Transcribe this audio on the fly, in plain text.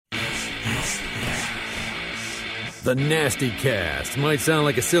The Nasty Cast might sound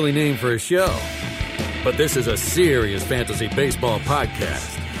like a silly name for a show, but this is a serious fantasy baseball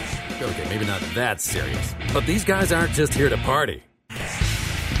podcast. Okay, maybe not that serious, but these guys aren't just here to party.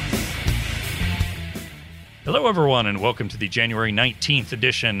 Hello, everyone, and welcome to the January 19th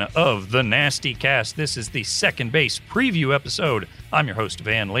edition of The Nasty Cast. This is the second base preview episode. I'm your host,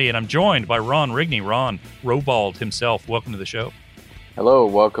 Van Lee, and I'm joined by Ron Rigney. Ron, Robald himself, welcome to the show. Hello,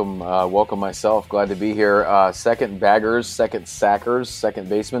 welcome myself. Glad to be here. Second baggers, second sackers, second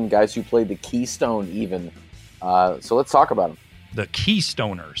baseman, guys who played the Keystone even. So let's talk about them. The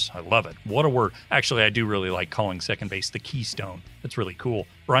Keystoners. I love it. What a word. Actually, I do really like calling second base the Keystone. That's really cool.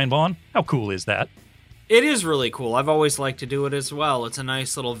 Brian Vaughn, how cool is that? It is really cool. I've always liked to do it as well. It's a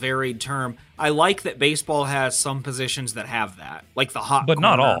nice little varied term. I like that baseball has some positions that have that, like the hot but corner.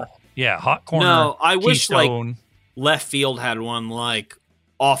 Not all. Yeah, hot corner. No, I wish Keystone. Left field had one like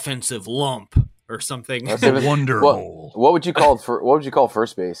offensive lump or something. Wonder hole. What would you call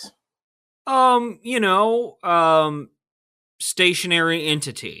first base? Stationary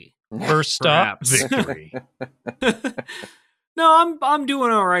entity. First stop, victory. No, I'm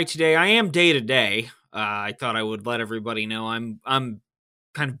doing all right today. I am day to day. I thought I would let everybody know I'm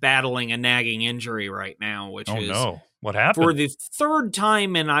kind of battling a nagging injury right now, which is no. What happened? For the third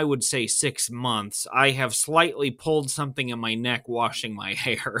time in, I would say, 6 months, I have slightly pulled something in my neck washing my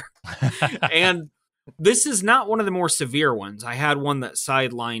hair. And this is not one of the more severe ones. I had one that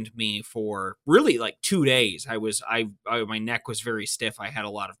sidelined me for really like 2 days. My neck was very stiff. I had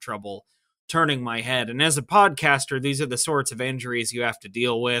a lot of trouble turning my head. And as a podcaster, these are the sorts of injuries you have to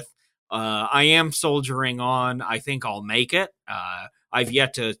deal with. I am soldiering on. I think I'll make it. I've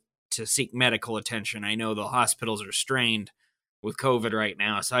yet to seek medical attention. I know the hospitals are strained with COVID right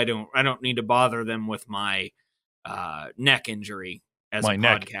now, so I don't need to bother them with my neck injury as a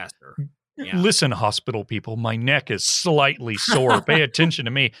podcaster. Yeah. Listen, hospital people, my neck is slightly sore. Pay attention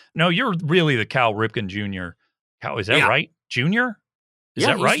to me. No, you're really the Cal Ripken Jr. Is that right? Junior? Is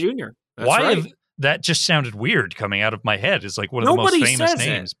that right? Junior. That's Why right. have, that just sounded weird coming out of my head. It's like one of the most famous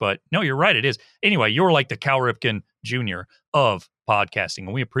names. But no, you're right. It is. Anyway, you're like the Cal Ripken Jr. of podcasting,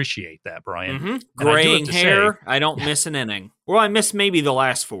 and we appreciate that, Brian. Mm-hmm. Graying hair, I don't miss an inning. Well, I missed maybe the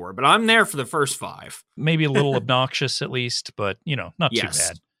last 4, but I'm there for the first 5. Maybe a little obnoxious at least, but, not too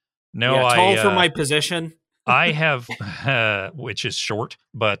bad. No, tall for my position. I have, which is short,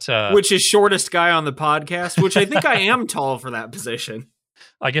 but... which is shortest guy on the podcast, which I think I am tall for that position.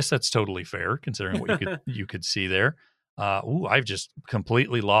 I guess that's totally fair, considering what you could see there. I've just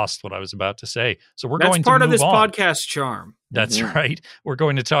completely lost what I was about to say. So that's going to part move of this on. podcast charm. That's right. We're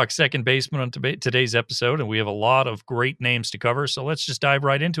going to talk second baseman on today's episode, and we have a lot of great names to cover, so let's just dive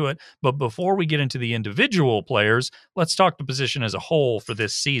right into it. But before we get into the individual players, let's talk the position as a whole for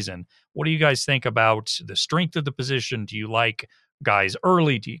this season. What do you guys think about the strength of the position? Do you like guys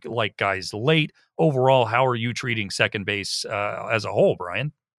early? Do you like guys late? Overall, how are you treating second base as a whole,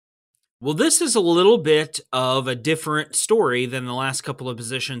 Brian? Well, this is a little bit of a different story than the last couple of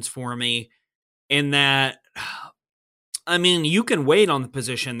positions for me in that, I mean, you can wait on the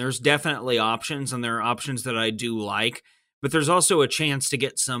position. There's definitely options, and there are options that I do like, but there's also a chance to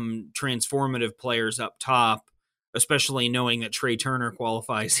get some transformative players up top, especially knowing that Trey Turner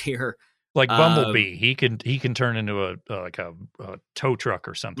qualifies here. Like Bumblebee, he can turn into a tow truck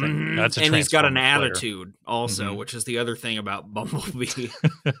or something. Mm-hmm. That's a and he's got an player. Attitude also, which is the other thing about Bumblebee.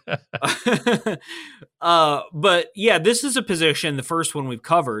 But yeah, this is a position, the first one we've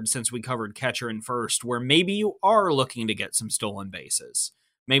covered since we covered catcher and first, where maybe you are looking to get some stolen bases.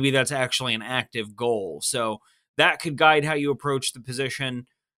 Maybe that's actually an active goal. So that could guide how you approach the position.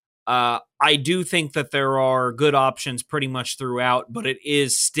 I do think that there are good options pretty much throughout, but it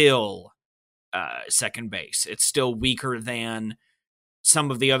is still second base. It's still weaker than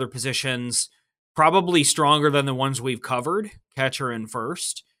some of the other positions, probably stronger than the ones we've covered, catcher and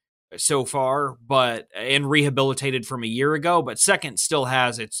first so far, and rehabilitated from a year ago, but second still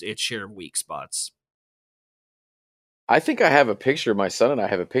has its share of weak spots. I think I have a picture. My son and I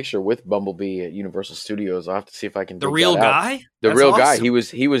have a picture with Bumblebee at Universal Studios. I'll have to see if I can. The real guy? The real guy. He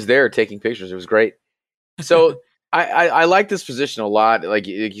was there taking pictures. It was great. So I like this position a lot. Like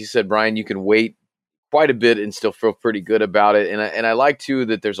you said, Brian, you can wait quite a bit and still feel pretty good about it. And I like too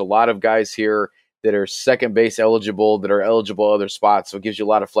that there's a lot of guys here that are second base eligible, that are eligible other spots. So it gives you a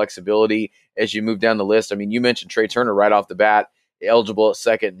lot of flexibility as you move down the list. I mean, you mentioned Trey Turner right off the bat. eligible at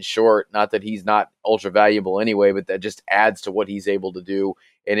second and short. Not that he's not ultra valuable anyway, but that just adds to what he's able to do.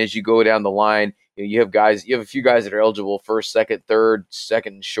 And as you go down the line, you have a few guys that are eligible first, second, third,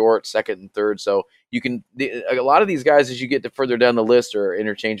 second and short, second and third. So a lot of these guys, as you get to further down the list, are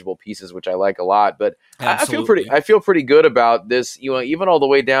interchangeable pieces, which I like a lot. But I feel pretty good about this. Even all the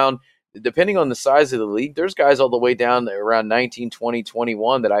way down, depending on the size of the league, there's guys all the way down around 19, 20,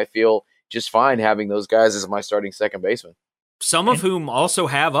 21 that I feel just fine having those guys as my starting second baseman. Some of whom also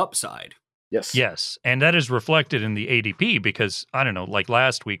have upside. Yes. And that is reflected in the ADP because, I don't know, like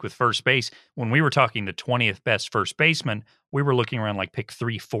last week with first base, when we were talking the 20th best first baseman, we were looking around like pick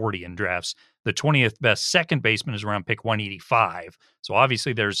 340 in drafts. The 20th best second baseman is around pick 185. So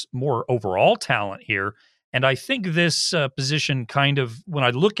obviously there's more overall talent here. And I think this position kind of, when I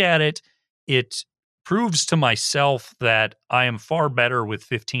look at it, it proves to myself that I am far better with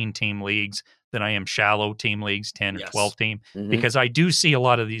 15-team leagues than I am shallow team leagues, 10 or 12 team, because I do see a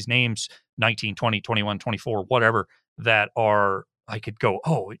lot of these names, 19, 20, 21, 24, whatever, that are, I could go,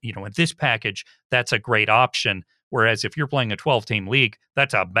 in this package, that's a great option. Whereas if you're playing a 12-team league,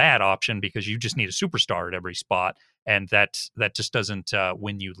 that's a bad option because you just need a superstar at every spot. And that just doesn't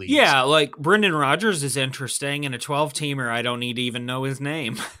win you leagues. Yeah, like Brendan Rodgers is interesting, and a 12-teamer, I don't need to even know his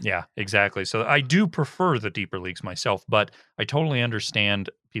name. Yeah, exactly. So I do prefer the deeper leagues myself, but I totally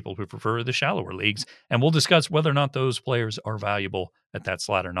understand people who prefer the shallower leagues. And we'll discuss whether or not those players are valuable at that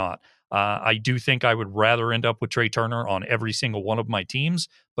slot or not. I do think I would rather end up with Trey Turner on every single one of my teams,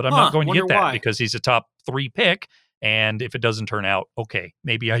 but I'm not going to get that because he's a top 3 pick. And if it doesn't turn out, okay,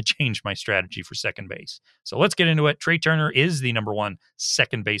 maybe I change my strategy for second base. So let's get into it. Trey Turner is the number 1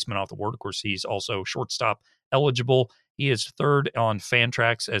 second baseman off the board. Of course, he's also shortstop eligible. He is third on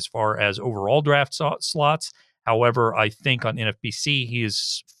Fantrax as far as overall draft slots. However, I think on NFBC, he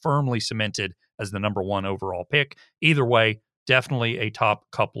is firmly cemented as the number 1 overall pick. Either way, definitely a top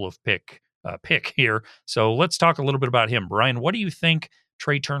couple of pick here. So let's talk a little bit about him. Brian, what do you think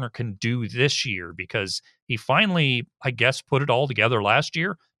Trey Turner can do this year? Because he finally, I guess, put it all together last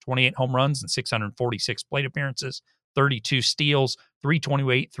year. 28 home runs and 646 plate appearances, 32 steals,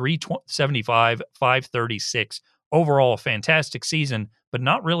 328, 375, 536. Overall, a fantastic season, but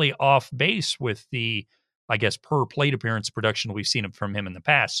not really off base with the, I guess, per plate appearance production we've seen from him in the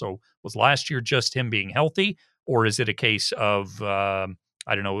past. So was last year just him being healthy, or is it a case of, I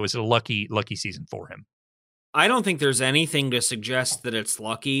don't know, was it a lucky season for him? I don't think there's anything to suggest that it's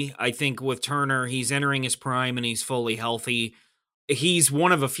lucky. I think with Turner, he's entering his prime and he's fully healthy. He's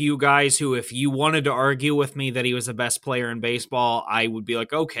one of a few guys who, if you wanted to argue with me that he was the best player in baseball, I would be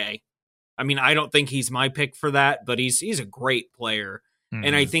like, okay. I mean, I don't think he's my pick for that, but he's a great player. Mm-hmm.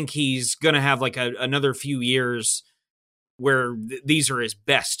 And I think he's going to have like another few years where these are his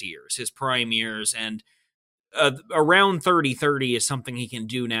best years, his prime years. And around 30-30 is something he can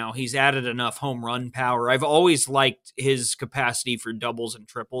do now. He's added enough home run power. I've always liked his capacity for doubles and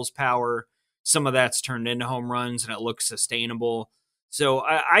triples power. Some of that's turned into home runs, and it looks sustainable. So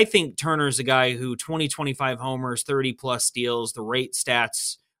I think Turner's a guy who 20-25 homers, 30-plus steals, the rate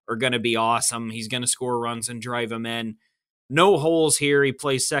stats are going to be awesome. He's going to score runs and drive them in. No holes here. He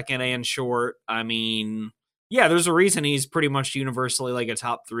plays second and short. I mean, yeah, there's a reason he's pretty much universally like a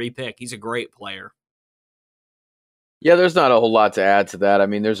top 3 pick. He's a great player. Yeah, there's not a whole lot to add to that. I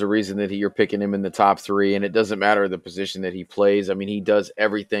mean, there's a reason that you're picking him in the top 3, and it doesn't matter the position that he plays. I mean, he does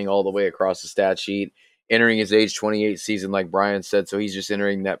everything all the way across the stat sheet, entering his age 28 season, like Brian said, so he's just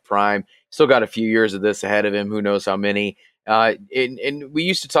entering that prime. Still got a few years of this ahead of him, who knows how many. And we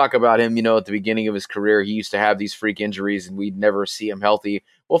used to talk about him, at the beginning of his career. He used to have these freak injuries, and we'd never see him healthy.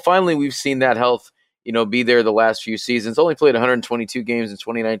 Well, finally, we've seen that health be there the last few seasons. Only played 122 games in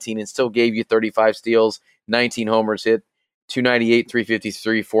 2019 and still gave you 35 steals, 19 homers, hit 298,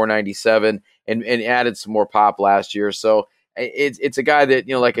 353, 497, and added some more pop last year. So it's a guy that,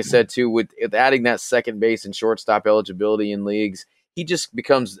 like I said, too, with adding that second base and shortstop eligibility in leagues, he just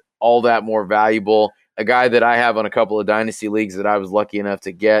becomes all that more valuable. A guy that I have on a couple of dynasty leagues that I was lucky enough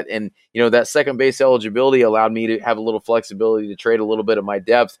to get. And, that second base eligibility allowed me to have a little flexibility to trade a little bit of my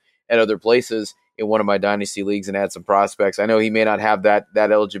depth at other places in one of my dynasty leagues and add some prospects. I know he may not have that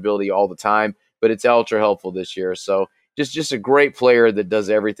eligibility all the time, but it's ultra helpful this year. So just a great player that does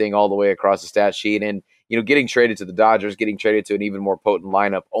everything all the way across the stat sheet. And, getting traded to the Dodgers, getting traded to an even more potent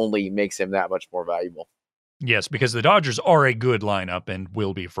lineup only makes him that much more valuable. Yes, because the Dodgers are a good lineup and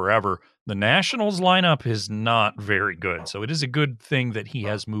will be forever. The Nationals lineup is not very good, so it is a good thing that he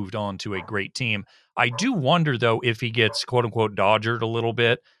has moved on to a great team. I do wonder, though, if he gets quote-unquote Dodgered a little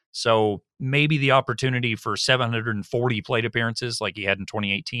bit. So maybe the opportunity for 740 plate appearances like he had in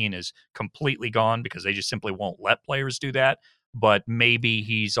 2018 is completely gone because they just simply won't let players do that. but maybe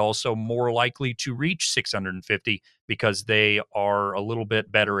he's also more likely to reach 650 because they are a little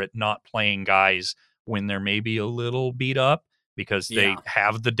bit better at not playing guys when they're maybe a little beat up because they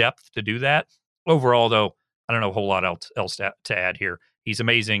have the depth to do that. Overall, though, I don't know a whole lot else to add here. He's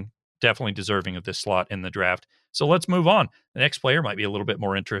amazing, definitely deserving of this slot in the draft. So let's move on. The next player might be a little bit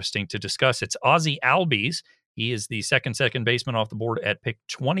more interesting to discuss. It's Ozzie Albies. He is the second baseman off the board at pick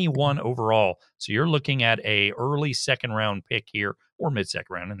 21 overall. So you're looking at a early second round pick here, or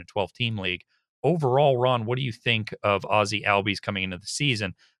mid-second round in a 12-team league. Overall, Ron, what do you think of Ozzie Albies coming into the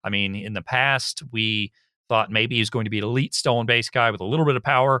season? I mean, in the past, we thought maybe he's going to be an elite stolen base guy with a little bit of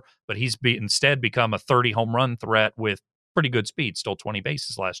power, but he's instead become a 30 home run threat with pretty good speed. Stole 20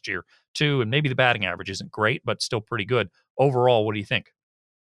 bases last year, too, and maybe the batting average isn't great, but still pretty good. Overall, what do you think?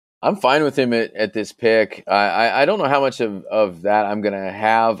 I'm fine with him at this pick. I don't know how much of that I'm going to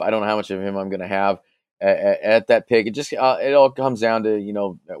have. I don't know how much of him I'm going to have at that pick. It all comes down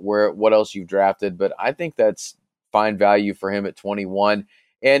to, what else you've drafted. But I think that's fine value for him at 21.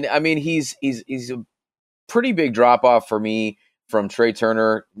 And I mean, he's a pretty big drop off for me from Trey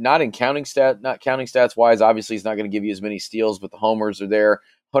Turner. Not counting stats wise. Obviously, he's not going to give you as many steals, but the homers are there.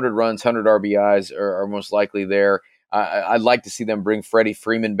 100 runs, 100 RBIs are most likely there. I'd like to see them bring Freddie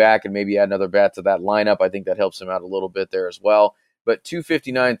Freeman back and maybe add another bat to that lineup. I think that helps him out a little bit there as well. But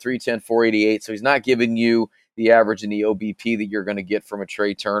 259, 310, 488. So he's not giving you the average in the OBP that you're going to get from a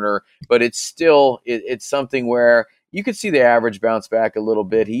Trey Turner. But it's still, it's something where you could see the average bounce back a little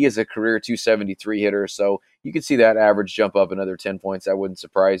bit. He is a career 273 hitter. So you could see that average jump up another 10 points. That wouldn't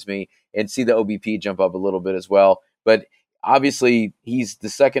surprise me. And see the OBP jump up a little bit as well. But obviously, he's the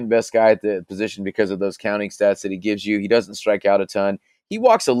second best guy at the position because of those counting stats that he gives you. He doesn't strike out a ton. He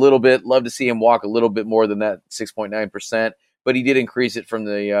walks a little bit. Love to see him walk a little bit more than that 6.9%, but he did increase it from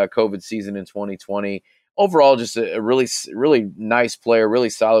the COVID season in 2020. Overall, just a really, really nice player,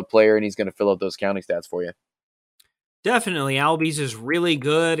 really solid player, and he's going to fill out those counting stats for you. Definitely. Albies is really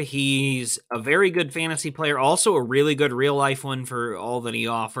good. He's a very good fantasy player, also a really good real-life one for all that he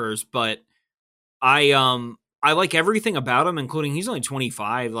offers, but I like everything about him, including he's only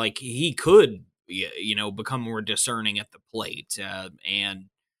 25. Like, he could, become more discerning at the plate and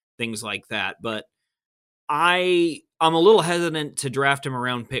things like that. But I'm a little hesitant to draft him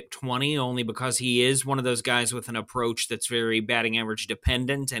around pick 20, only because he is one of those guys with an approach that's very batting average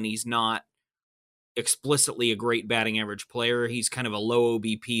dependent, and he's not explicitly a great batting average player. He's kind of a low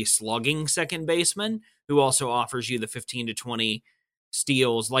OBP slugging second baseman who also offers you the 15 to 20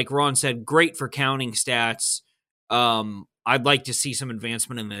 steals. Like Ron said, great for counting stats. I'd like to see some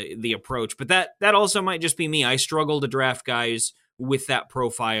advancement in the approach, but that also might just be me. I struggle to draft guys with that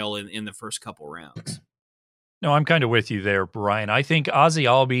profile in the first couple rounds. No, I'm kind of with you there, Brian. I think Ozzie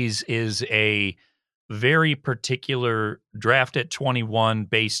Albies is a very particular draft at 21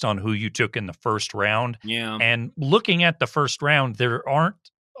 based on who you took in the first round. Yeah. And looking at the first round, there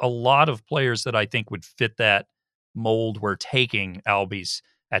aren't a lot of players that I think would fit that mold where taking Albies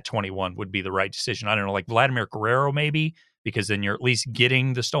at 21 would be the right decision. I don't know, like Vladimir Guerrero maybe, because then you're at least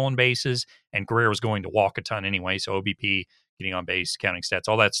getting the stolen bases, and Guerrero's going to walk a ton anyway, so OBP, getting on base, counting stats,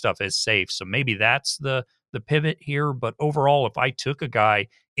 all that stuff is safe. So maybe that's the pivot here. But overall, if I took a guy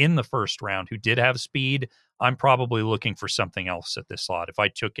in the first round who did have speed, I'm probably looking for something else at this slot. If I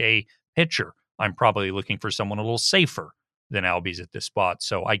took a pitcher, I'm probably looking for someone a little safer than Albies at this spot.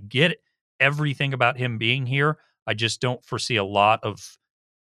 So I get everything about him being here. I just don't foresee a lot of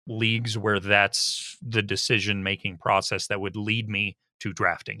leagues where that's the decision-making process that would lead me to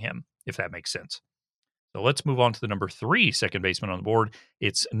drafting him, if that makes sense. So let's move on to the number 3 second baseman on the board.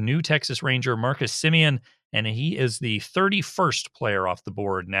 It's New Texas Ranger Marcus Semien, and he is the 31st player off the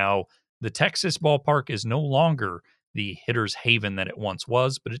board. Now, the Texas ballpark is no longer the hitter's haven that it once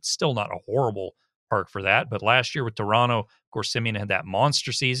was, but it's still not a horrible park for that. But last year with Toronto, of course, Semien had that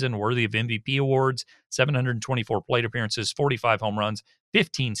monster season worthy of MVP awards, 724 plate appearances, 45 home runs,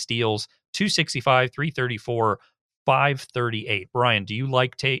 15 steals, 265, 334, 538. Brian, do you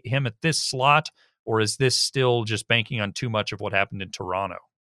like him at this slot, or is this still just banking on too much of what happened in Toronto?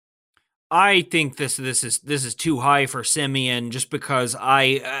 I think this is too high for Semien, just because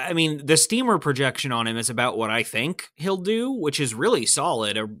I mean the steamer projection on him is about what I think he'll do, which is really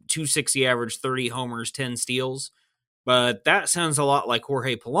solid, a 260 average, 30 homers, 10 steals. But that sounds a lot like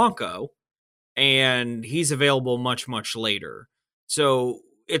Jorge Polanco, and he's available much, much later. So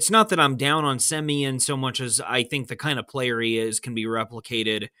it's not that I'm down on Semien so much as I think the kind of player he is can be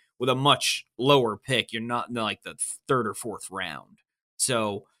replicated with a much lower pick. You're not in like the 3rd or 4th round.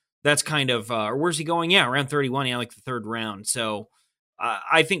 So that's kind of, where's he going? Yeah, around 31, yeah, like the 3rd round. So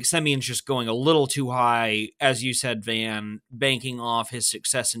I think Semion's just going a little too high, as you said, Van, banking off his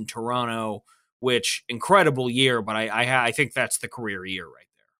success in Toronto, which incredible year, but I think that's the career year right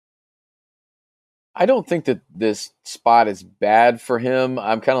there. I don't think that this spot is bad for him.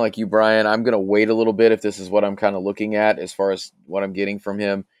 I'm kind of like you, Brian. I'm going to wait a little bit if this is what I'm kind of looking at as far as what I'm getting from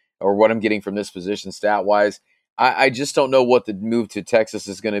him or what I'm getting from this position stat-wise. I just don't know what the move to Texas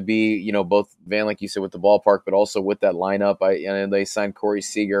is going to be, you know, both, Van, like you said, with the ballpark, but also with that lineup. And they signed Corey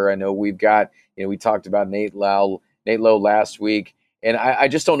Seager. I know we've got, you know, we talked about Nate Lowe last week. And I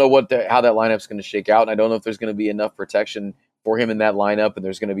just don't know how that lineup's going to shake out. And I don't know if there's going to be enough protection for him in that lineup, and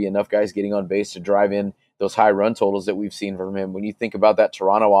there's going to be enough guys getting on base to drive in those high run totals that we've seen from him. When you think about that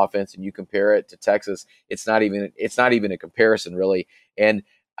Toronto offense and you compare it to Texas, it's not even a comparison, really. And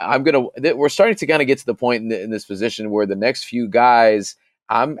we're starting to kind of get to the point in this position where the next few guys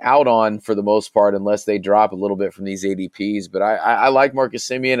I'm out on for the most part, unless they drop a little bit from these ADPs. But I like Marcus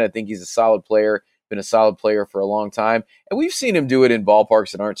Semien. I think he's a solid player, been a solid player for a long time. And we've seen him do it in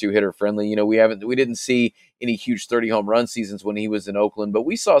ballparks that aren't too hitter friendly. You know, we didn't see any huge 30 home run seasons when he was in Oakland, but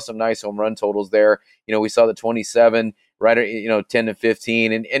we saw some nice home run totals there. You know, we saw the 27, right, 10 to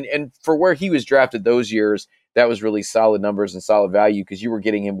 15. And for where he was drafted those years, that was really solid numbers and solid value because you were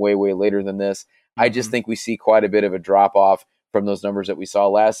getting him way, way later than this. Mm-hmm. I just think we see quite a bit of a drop off from those numbers that we saw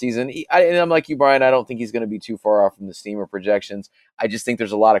last season. And I'm like you, Brian, I don't think he's going to be too far off from the steamer projections. I just think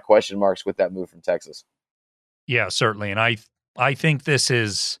there's a lot of question marks with that move from Texas. Yeah, certainly. And I think this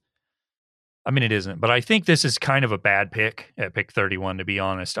is, I mean, it isn't, but I think this is kind of a bad pick at pick 31, to be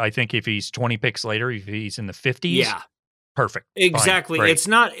honest. I think if he's 20 picks later, if he's in the 50s, yeah, perfect. Exactly. Fine,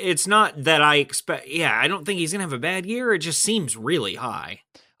 it's not that I expect, I don't think he's going to have a bad year. It just seems really high.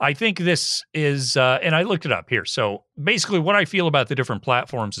 I think this is, and I looked it up here. So basically what I feel about the different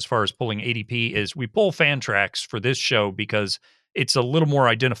platforms as far as pulling ADP is we pull Fantrax for this show because it's a little more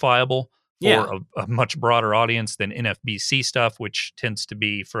identifiable for a much broader audience than NFBC stuff, which tends to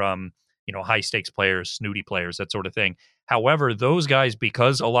be from, you know, high stakes players, snooty players, that sort of thing. However, those guys,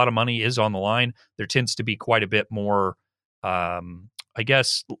 because a lot of money is on the line, there tends to be quite a bit more, I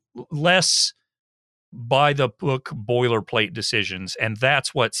guess, less by the book boilerplate decisions. And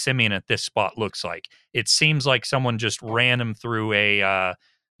that's what Semien at this spot looks like. It seems like someone just ran him through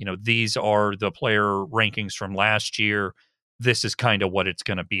these are the player rankings from last year. This is kind of what it's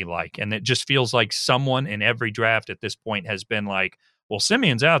going to be like. And it just feels like someone in every draft at this point has been like, well,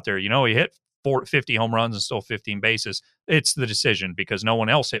 Semien's out there. You know, he hit 50 home runs and stole 15 bases. It's the decision because no one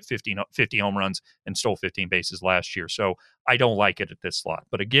else hit 50 home runs and stole 15 bases last year. So I don't like it at this slot.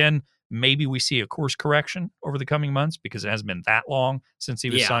 But again, maybe we see a course correction over the coming months because it hasn't been that long since he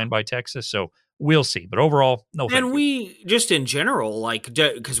was signed by Texas. So we'll see. But overall, no thank you. And we just in general, like,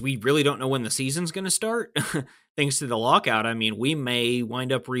 because we really don't know when the season's going to start, thanks to the lockout. I mean, we may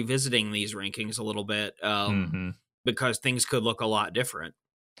wind up revisiting these rankings a little bit because things could look a lot different.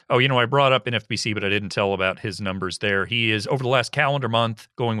 Oh, you know, I brought up NFBC, but I didn't tell about his numbers there. He is, over the last calendar month,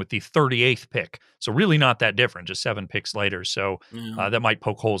 going with the 38th pick. So really not that different, just 7 picks later. So that might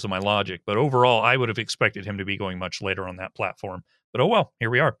poke holes in my logic. But overall, I would have expected him to be going much later on that platform. But oh well, here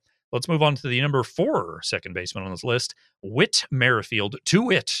we are. Let's move on to the number 4 second baseman on this list, Whit Merrifield.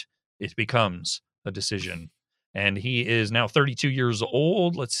 To it becomes a decision. And he is now 32 years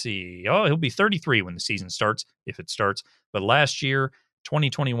old. Let's see. Oh, he'll be 33 when the season starts, if it starts. But last year,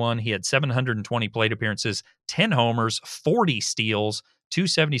 2021, he had 720 plate appearances, 10 homers, 40 steals,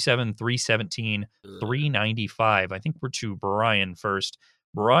 277, 317, 395. I think we're to Brian first.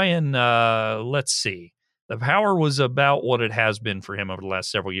 Brian, let's see. The power was about what it has been for him over the last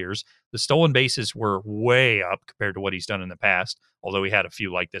several years. The stolen bases were way up compared to what he's done in the past, although he had a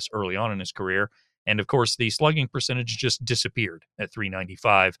few like this early on in his career. And of course, the slugging percentage just disappeared at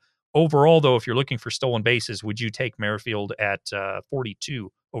 395. Overall, though, if you're looking for stolen bases, would you take Merrifield at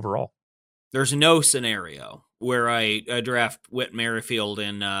 42 overall? There's no scenario where I draft Whit Merrifield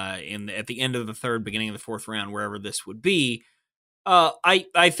at the end of the 3rd, beginning of the 4th round, wherever this would be.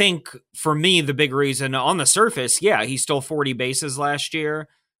 I think for me, the big reason on the surface, he stole 40 bases last year,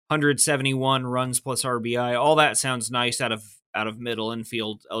 171 runs plus RBI. All that sounds nice out of middle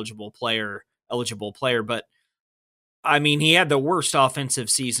infield eligible player, but I mean, he had the worst offensive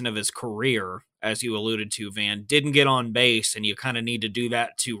season of his career, as you alluded to, Van. Didn't get on base, and you kind of need to do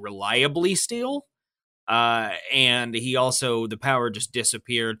that to reliably steal. And he also, the power just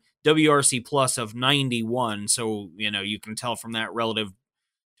disappeared. WRC plus of 91, so, you know, you can tell from that relative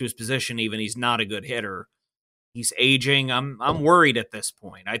to his position, even he's not a good hitter. He's aging. I'm worried at this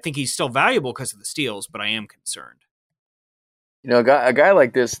point. I think he's still valuable because of the steals, but I am concerned. You know, a guy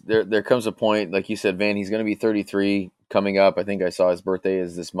like this, there comes a point, like you said, Van, he's going to be 33 coming up. I think I saw his birthday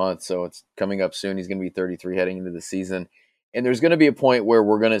is this month, so it's coming up soon. He's going to be 33 heading into the season. And there's going to be a point where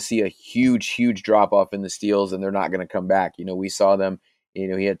we're going to see a huge drop off in the steals, and they're not going to come back. We saw them. He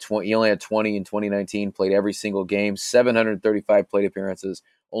only had 20 in 2019, played every single game, 735 plate appearances,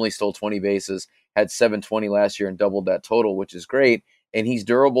 only stole 20 bases, had 720 last year and doubled that total, which is great. And he's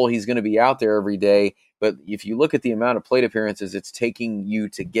durable. He's going to be out there every day. But if you look at the amount of plate appearances it's taking you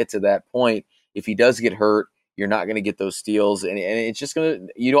to get to that point, if he does get hurt, you're not going to get those steals. And it's just going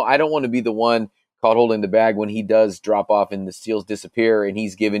to, I don't want to be the one caught holding the bag when he does drop off and the steals disappear and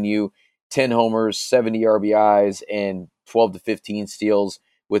he's given you 10 homers, 70 RBIs, and 12 to 15 steals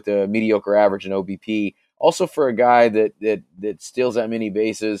with a mediocre average in OBP. Also, for a guy that steals that many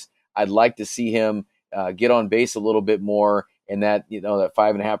bases, I'd like to see him get on base a little bit more, and that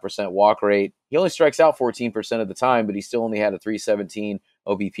 5.5% walk rate. He only strikes out 14% of the time, but he still only had a 317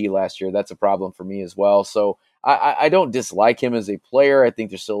 OBP last year. That's a problem for me as well. So I don't dislike him as a player. I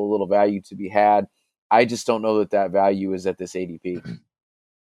think there's still a little value to be had. I just don't know that value is at this ADP.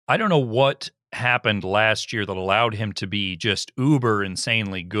 I don't know what happened last year that allowed him to be just uber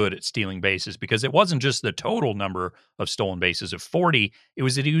insanely good at stealing bases, because it wasn't just the total number of stolen bases of 40. It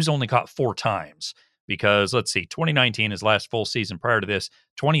was that he was only caught 4 times. Because let's see, 2019, his last full season prior to this,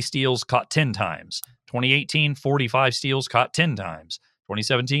 20 steals, caught 10 times. 2018, 45 steals, caught 10 times.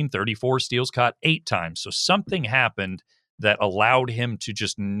 2017, 34 steals, caught 8 times. So something happened that allowed him to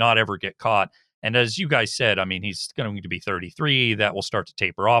just not ever get caught. And as you guys said, I mean, he's going to be 33. That will start to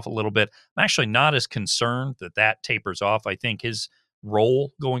taper off a little bit. I'm actually not as concerned that tapers off. I think his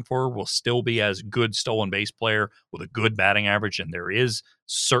role going forward will still be as good stolen base player with a good batting average, and there is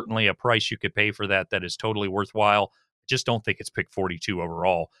certainly a price you could pay for that is totally worthwhile. I just don't think it's pick 42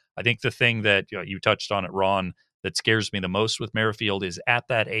 overall. I think the thing that you touched on it, Ron, that scares me the most with Merrifield is at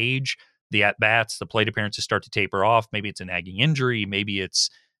that age, the at-bats, the plate appearances start to taper off. Maybe it's a nagging injury. Maybe it's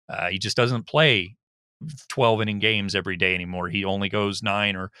he just doesn't play 12-inning games every day anymore. He only goes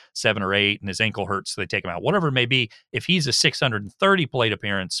 9 or 7 or 8, and his ankle hurts, so they take him out. Whatever it may be, if he's a 630 plate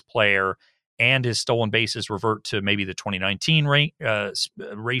appearance player and his stolen bases revert to maybe the 2019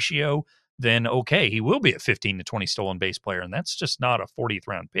 ratio, then okay, he will be a 15 to 20 stolen base player, and that's just not a 40th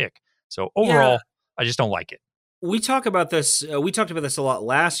round pick. So overall, I just don't like it. We talk about this. We talked about this a lot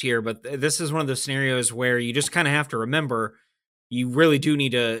last year, but this is one of those scenarios where you just kind of have to remember you really do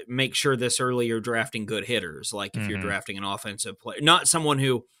need to make sure this early you're drafting good hitters. Like if you're drafting an offensive player, not someone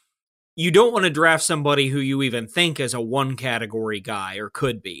who you don't want to draft somebody who you even think is a 1 category guy or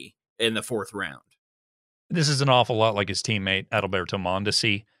could be in the 4th round. This is an awful lot like his teammate Adalberto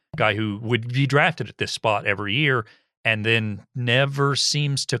Mondesi, guy who would be drafted at this spot every year and then never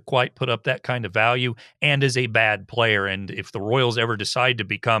seems to quite put up that kind of value and is a bad player. And if the Royals ever decide to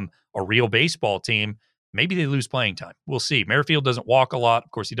become a real baseball team, maybe they lose playing time. We'll see. Merrifield doesn't walk a lot.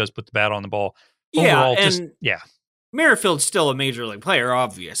 Of course, he does put the bat on the ball. Overall, Merrifield's still a major league player,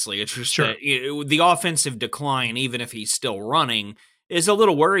 obviously. It's just that, the offensive decline, even if he's still running, is a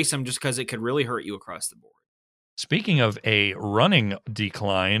little worrisome just because it could really hurt you across the board. Speaking of a running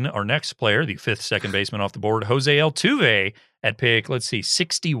decline, our next player, the 5th second baseman off the board, Jose Altuve at pick,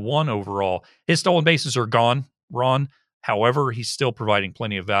 61 overall. His stolen bases are gone, Ron. However, he's still providing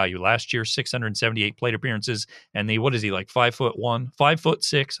plenty of value. Last year, 678 plate appearances, and what is he, like 5'1",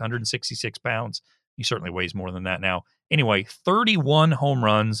 5'6", 166 pounds. He certainly weighs more than that now. Anyway, 31 home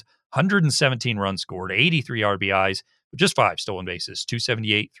runs, 117 runs scored, 83 RBIs, just 5 stolen bases,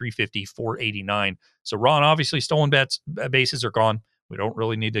 278, 350, 489. So, Ron, obviously stolen bases are gone. We don't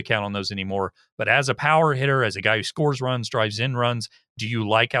really need to count on those anymore. But as a power hitter, as a guy who scores runs, drives in runs, do you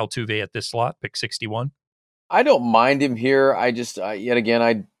like Altuve at this slot, pick 61? I don't mind him here. I just, yet again,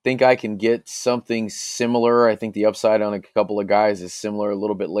 I think I can get something similar. I think the upside on a couple of guys is similar a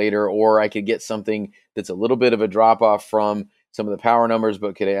little bit later, or I could get something that's a little bit of a drop off from some of the power numbers,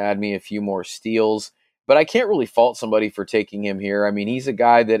 but could add me a few more steals. But I can't really fault somebody for taking him here. I mean, he's a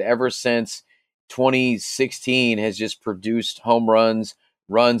guy that ever since 2016 has just produced home runs,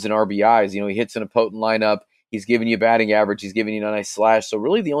 and RBIs. He hits in a potent lineup. He's giving you batting average. He's giving you a nice slash. So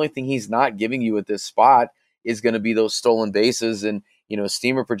really the only thing he's not giving you at this spot is going to be those stolen bases. And,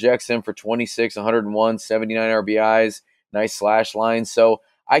 Steamer projects him for 26, 101, 79 RBIs, nice slash line. So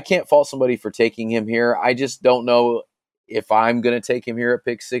I can't fault somebody for taking him here. I just don't know if I'm going to take him here at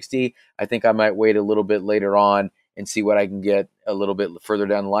pick 60. I think I might wait a little bit later on and see what I can get a little bit further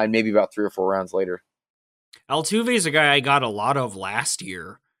down the line, maybe about 3 or 4 rounds later. Altuve is a guy I got a lot of last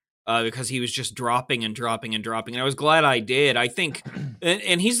year. Because he was just dropping and dropping and dropping. And I was glad I did. I think,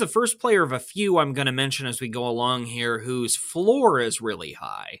 and he's the first player of a few I'm going to mention as we go along here whose floor is really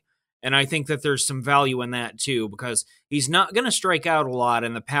high. And I think that there's some value in that too, because he's not going to strike out a lot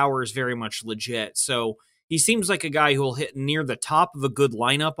and the power is very much legit. So he seems like a guy who will hit near the top of a good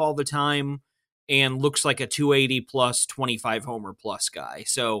lineup all the time and looks like a 280 plus 25 homer plus guy.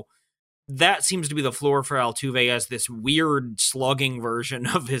 So that seems to be the floor for Altuve as this weird slugging version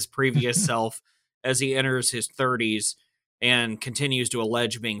of his previous self as he enters his 30s and continues to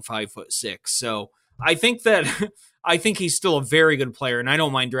allege being 5'6". So I think he's still a very good player, and I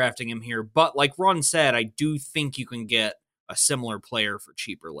don't mind drafting him here. But like Ron said, I do think you can get a similar player for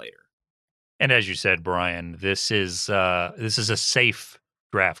cheaper later. And as you said, Brian, this is a safe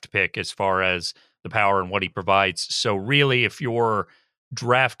draft pick as far as the power and what he provides. So really, if you're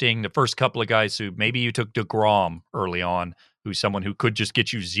drafting the first couple of guys who maybe you took DeGrom early on, who's someone who could just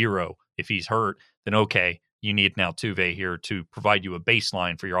get you 0 if he's hurt, then okay, you need an Altuve here to provide you a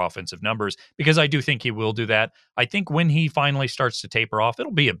baseline for your offensive numbers, because I do think he will do that. I think when he finally starts to taper off,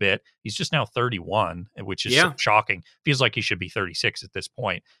 it'll be a bit. He's just now 31, which is shocking. Feels like he should be 36 at this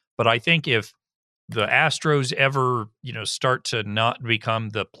point. But I think if the Astros ever, start to not become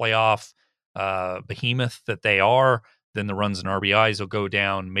the playoff behemoth that they are, then the runs and RBIs will go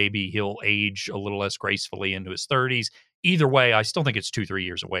down. Maybe he'll age a little less gracefully into his 30s. Either way, I still think it's 2-3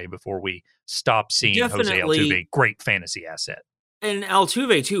 years away before we stop seeing Jose Altuve, great fantasy asset. And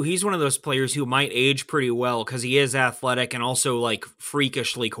Altuve, too, he's one of those players who might age pretty well because he is athletic and also like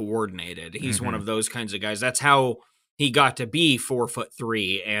freakishly coordinated. He's one of those kinds of guys. That's how he got to be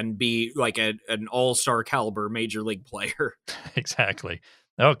 4'3" and be like an all-star caliber major league player. Exactly.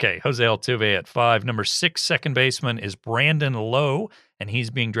 Okay, Jose Altuve at 5. Number 6 second baseman is Brandon Lowe, and he's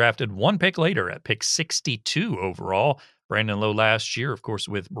being drafted one pick later at pick 62 overall. Brandon Lowe last year, of course,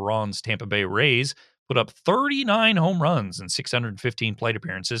 with Ron's Tampa Bay Rays, put up 39 home runs and 615 plate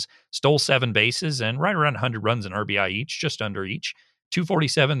appearances, stole 7 bases, and right around 100 runs in RBI each, just under each.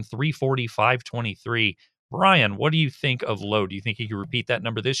 247, 340, 523. Brian, what do you think of Lowe? Do you think he can repeat that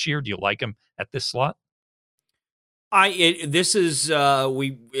number this year? Do you like him at this slot?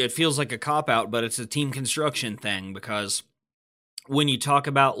 It feels like a cop-out, but it's a team construction thing, because when you talk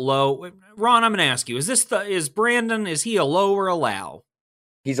about Lowe, Ron, I'm going to ask you, is Brandon, is he a Lowe or a Lau?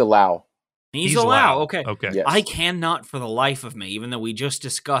 He's a Lau. He's a Lau. Okay. Yes. I cannot for the life of me, even though we just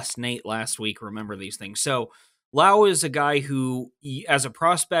discussed Nate last week, remember these things. So Lau is a guy who, as a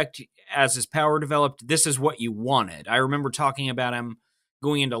prospect, as his power developed, this is what you wanted. I remember talking about him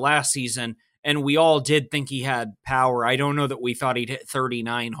going into last season, and we all did think he had power. I don't know that we thought he'd hit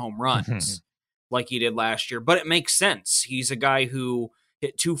 39 home runs like he did last year, but it makes sense. He's a guy who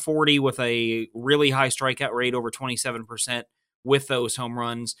hit 240 with a really high strikeout rate, over 27% with those home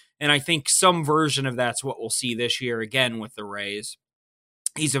runs. And I think some version of that's what we'll see this year again with the Rays.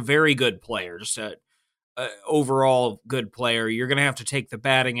 He's a very good player, just a overall good player. You're going to have to take the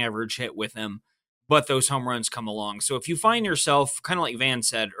batting average hit with him, but those home runs come along. So if you find yourself, kind of like Van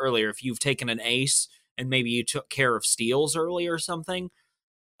said earlier, if you've taken an ace and maybe you took care of steals early or something,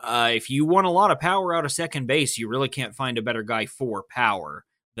 if you want a lot of power out of second base, you really can't find a better guy for power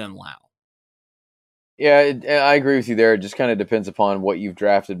than Lau. Yeah, I agree with you there. It just kind of depends upon what you've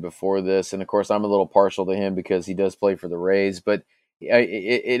drafted before this. And, of course, I'm a little partial to him because he does play for the Rays. But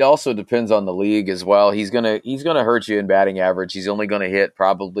it also depends on the league as well. He's gonna hurt you in batting average. He's only going to hit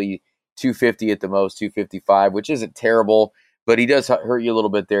probably 250 at the most, 255, which isn't terrible. But he does hurt you a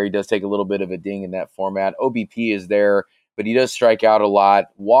little bit there. He does take a little bit of a ding in that format. OBP is there, but he does strike out a lot.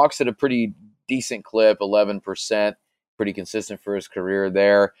 Walks at a pretty decent clip, 11%. Pretty consistent for his career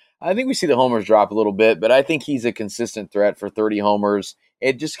there. I think we see the homers drop a little bit, but I think he's a consistent threat for 30 homers.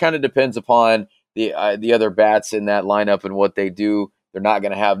 It just kind of depends upon the other bats in that lineup and what they do. They're not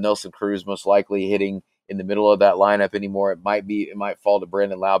going to have Nelson Cruz most likely hitting in the middle of that lineup anymore. It might fall to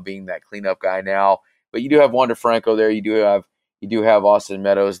Brandon Lau being that cleanup guy now. But you do have Wander Franco there. You do have Austin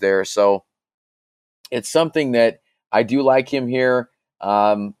Meadows there. So it's something that I do like him here.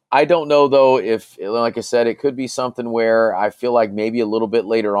 I don't know, though, if, like I said, it could be something where I feel like maybe a little bit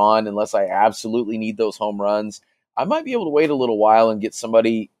later on, unless I absolutely need those home runs, I might be able to wait a little while and get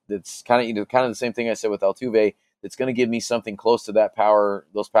somebody that's kind of the same thing I said with Altuve, that's going to give me something close to that power,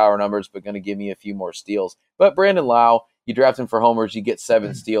 those power numbers, but going to give me a few more steals. But Brandon Lau, you draft him for homers, you get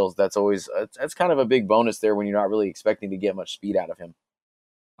 7 steals. That's kind of a big bonus there when you're not really expecting to get much speed out of him.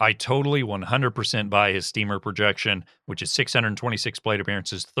 I totally 100% buy his steamer projection, which is 626 plate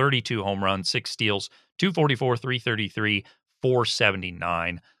appearances, 32 home runs, 6 steals, 244, 333,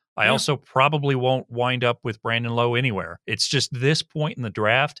 479. I also probably won't wind up with Brandon Lowe anywhere. It's just this point in the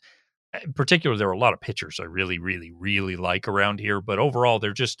draft. In particular, there are a lot of pitchers I really, really, really like around here, but overall,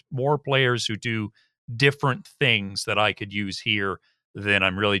 they're just more players who do different things that I could use here then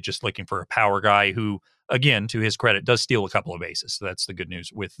I'm really just looking for a power guy who, again, to his credit, does steal a couple of bases. So that's the good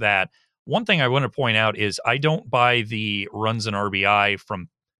news with that. One thing I want to point out is I don't buy the runs and RBI from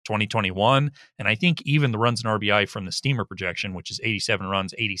 2021. And I think even the runs and RBI from the Steamer projection, which is 87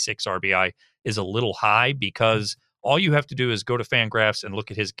 runs, 86 RBI, is a little high because all you have to do is go to Fangraphs and look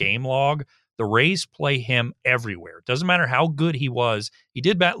at his game log. The Rays play him everywhere. It doesn't matter how good he was. He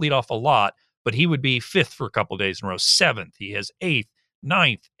did bat leadoff a lot, but he would be 5th for a couple of days in a row, 7th. He has 8th,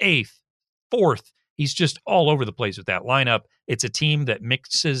 9th, 8th, 4th. He's just all over the place with that lineup. It's a team that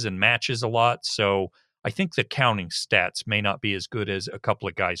mixes and matches a lot. So I think the counting stats may not be as good as a couple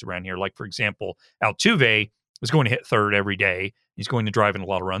of guys around here. Like, for example, Altuve is going to hit third every day. He's going to drive in a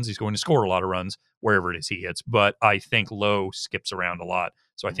lot of runs. He's going to score a lot of runs wherever it is he hits. But I think Lowe skips around a lot.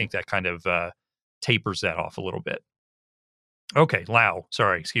 So I think that kind of tapers that off a little bit. Okay,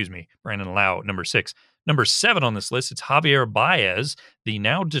 Brandon Lau, number 6. Number 7 on this list, it's Javier Baez, the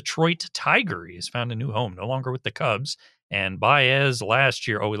now Detroit Tiger. He has found a new home, no longer with the Cubs. And Baez last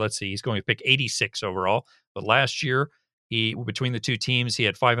year, he's going to pick 86 overall. But last year, between the two teams, he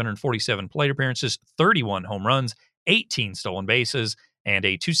had 547 plate appearances, 31 home runs, 18 stolen bases, and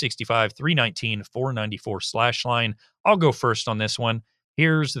a 265, 319, 494 slash line. I'll go first on this one.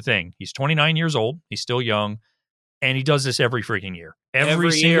 Here's the thing. He's 29 years old. He's still young. And he does this every freaking year.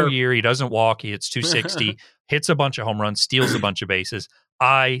 Every single year, he doesn't walk. He hits 260, hits a bunch of home runs, steals a bunch of bases.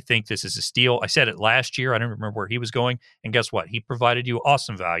 I think this is a steal. I said it last year. I don't remember where he was going. And guess what? He provided you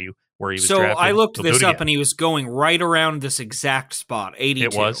awesome value where he was drafted. So I looked this up, and he was going right around this exact spot, 82.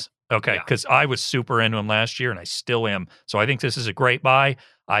 It was? Okay, because I was super into him last year, and I still am. So I think this is a great buy.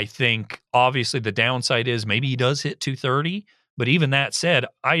 I think, obviously, the downside is maybe he does hit 230. But even that said,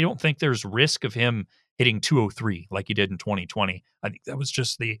 I don't think there's risk of him hitting 203 like he did in 2020. I think that was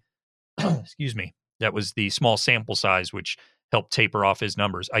just the, that was the small sample size, which helped taper off his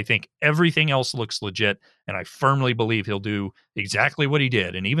numbers. I think everything else looks legit, and I firmly believe he'll do exactly what he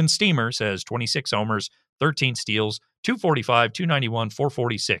did. And even Steamer says 26 homers, 13 steals, 245, 291,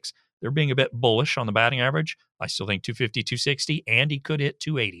 446. They're being a bit bullish on the batting average. I still think 250, 260, and he could hit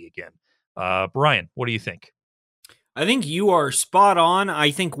 280 again. Brian, what do you think? I think you are spot on. I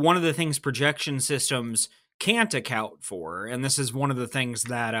think one of the things projection systems can't account for, and this is one of the things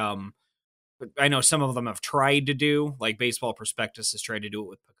that I know some of them have tried to do, like Baseball Prospectus has tried to do it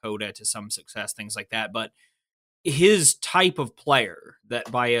with Pacoda to some success, things like that. But his type of player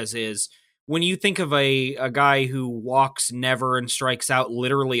that Baez is, when you think of a guy who walks never and strikes out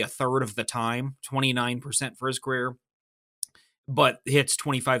literally a third of the time, 29% for his career, but hits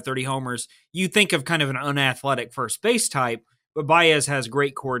 25, 30 homers, you think of kind of an unathletic first base type, but Baez has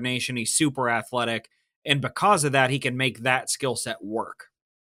great coordination. He's super athletic, and because of that, he can make that skill set work.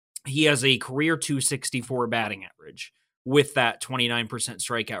 He has a career 264 batting average with that 29%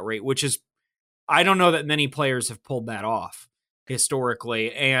 strikeout rate, which is, I don't know that many players have pulled that off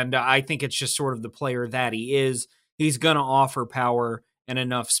historically, and I think it's just sort of the player that he is. He's going to offer power and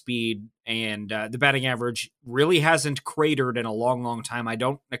enough speed, and the batting average really hasn't cratered in a long, long time. I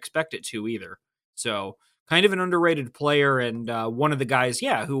don't expect it to either. So kind of an underrated player, and one of the guys,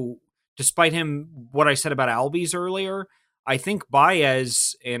 who, despite him, what I said about Albies earlier, I think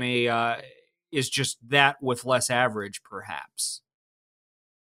Baez is just that with less average, perhaps.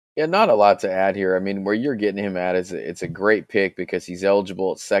 Yeah, not a lot to add here. I mean, where you're getting him at is it's a great pick because he's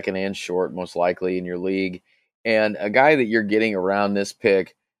eligible at second and short, most likely in your league. And a guy that you're getting around this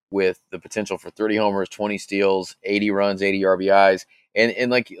pick with the potential for 30 homers, 20 steals, 80 runs, 80 RBIs. And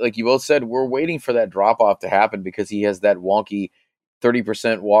like you both said, we're waiting for that drop-off to happen because he has that wonky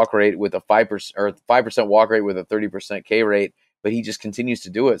 30% walk rate with a 5% walk rate with a 30% K rate, but he just continues to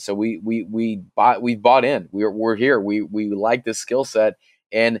do it. So we've bought in. We're here. We like this skill set.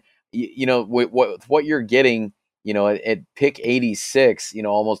 And what you're getting, at pick 86,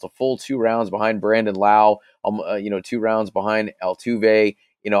 almost a full 2 rounds behind Brandon Lau, 2 rounds behind Altuve.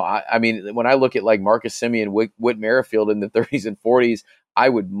 I mean, when I look at like Marcus Semien, Whit Merrifield in the 30s and 40s, I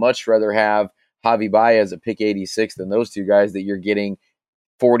would much rather have Javi Baez at pick 86 than those two guys that you're getting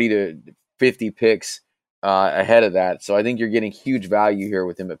 40 to 50 picks ahead of that. So I think you're getting huge value here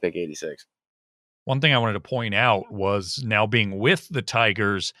with him at pick 86. One thing I wanted to point out was now being with the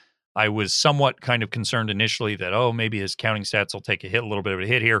Tigers, I was somewhat kind of concerned initially that, maybe his counting stats will take a little bit of a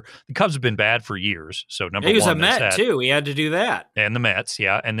hit here. The Cubs have been bad for years. So number one, he was a Met too. He had to do that. And the Mets,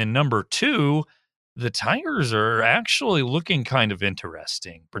 yeah. And then number 2, the Tigers are actually looking kind of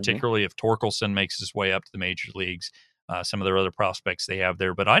interesting, particularly if Torkelson makes his way up to the major leagues, some of their other prospects they have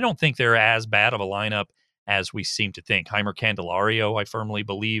there. But I don't think they're as bad of a lineup as we seem to think. Heimer Candelario, I firmly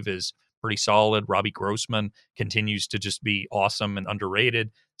believe, is pretty solid. Robbie Grossman continues to just be awesome and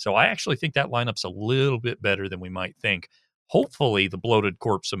underrated. So I actually think that lineup's a little bit better than we might think. Hopefully, the bloated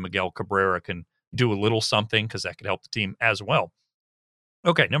corpse of Miguel Cabrera can do a little something because that could help the team as well.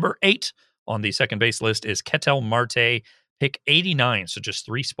 Okay, number 8 on the second base list is Ketel Marte, pick 89, so just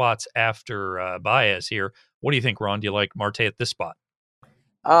 3 spots after Baez here. What do you think, Ron? Do you like Marte at this spot?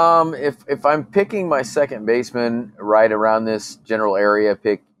 If I'm picking my second baseman right around this general area,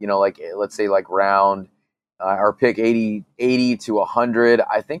 pick, like let's say like round or pick 80 to 100,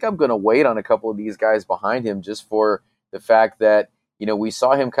 I think I'm going to wait on a couple of these guys behind him just for the fact that, we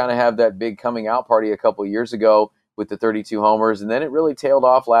saw him kind of have that big coming out party a couple of years ago with the 32 homers, and then it really tailed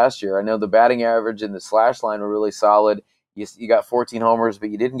off last year. I know the batting average and the slash line were really solid. You got 14 homers, but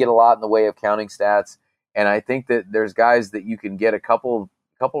you didn't get a lot in the way of counting stats. And I think that there's guys that you can get a couple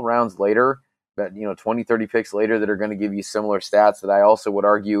rounds later, but 20, 30 picks later that are going to give you similar stats that I also would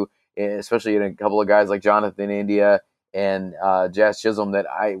argue, especially in a couple of guys like Jonathan India and Jazz Chisholm, that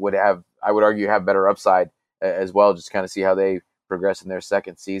I would argue have better upside as well, just kind of see how they progress in their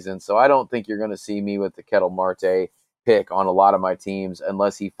second season. So I don't think you're going to see me with the Ketel Marte pick on a lot of my teams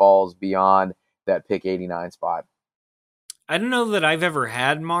unless he falls beyond that pick 89 spot. I don't know that I've ever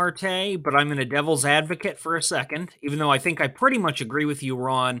had Marte, but I'm in a devil's advocate for a second, even though I think I pretty much agree with you,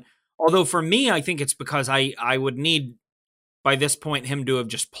 Ron. Although for me, I think it's because I would need, by this point, him to have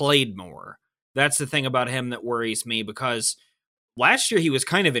just played more. That's the thing about him that worries me, because last year he was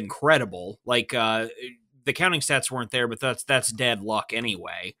kind of incredible. Like, the counting stats weren't there, but that's dead luck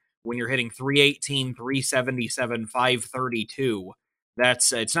anyway. When you're hitting 318, 377, 532,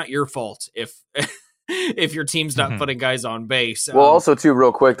 it's not your fault if your team's not putting guys on base. Well, also too,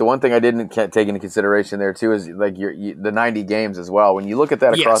 real quick, the one thing I didn't take into consideration there too is like the 90 games as well. When you look at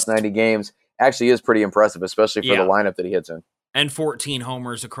that across 90 games, actually is pretty impressive, especially for the lineup that he hits in. And 14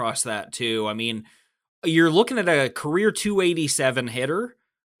 homers across that too. I mean, you're looking at a career 287 hitter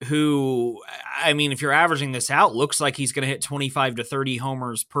who, I mean, if you're averaging this out, looks like he's going to hit 25 to 30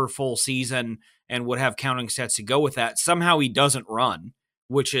 homers per full season and would have counting stats to go with that. Somehow he doesn't run,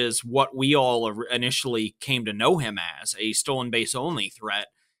 which is what we all initially came to know him as, a stolen base only threat.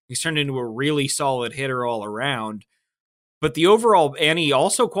 He's turned into a really solid hitter all around. But the overall, and he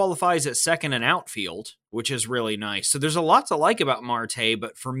also qualifies at second and outfield, which is really nice. So there's a lot to like about Marte,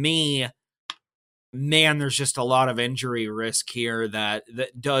 but for me, man, there's just a lot of injury risk here that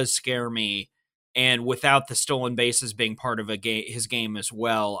does scare me. And without the stolen bases being part of his game as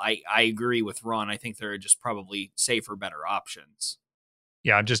well, I agree with Ron. I think there are just probably safer, better options.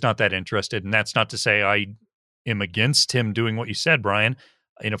 Yeah, I'm just not that interested. And that's not to say I am against him doing what you said, Brian.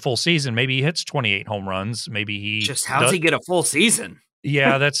 In a full season, maybe he hits 28 home runs. Maybe he just how does he get a full season?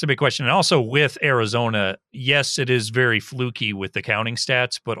 Yeah, that's the big question. And also with Arizona, yes, it is very fluky with the counting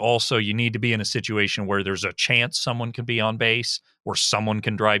stats, but also you need to be in a situation where there's a chance someone can be on base or someone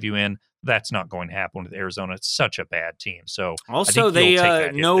can drive you in. That's not going to happen with Arizona. It's such a bad team. So also they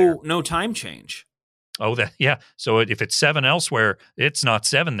no time change. Oh, yeah. So if it's 7 elsewhere, it's not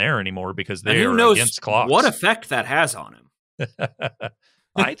 7 there anymore because they're against clocks. What effect that has on him?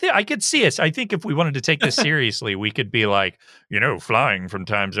 I could see us. I think if we wanted to take this seriously, we could be like, flying from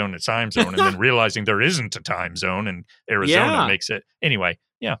time zone to time zone and then realizing there isn't a time zone and Arizona makes it. Anyway,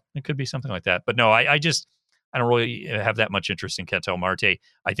 yeah, it could be something like that. But no, I don't really have that much interest in Ketel Marte.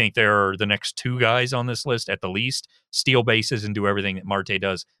 I think they're the next 2 guys on this list at the least, steal bases and do everything that Marte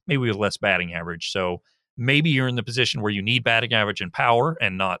does, maybe with less batting average. So maybe you're in the position where you need batting average and power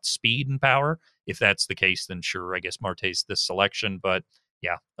and not speed and power. If that's the case, then sure, I guess Marte's this selection. But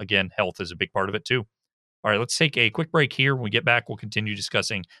yeah, again, health is a big part of it too. All right, let's take a quick break here. When we get back, we'll continue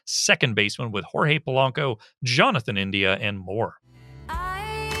discussing second baseman with Jorge Polanco, Jonathan India, and more.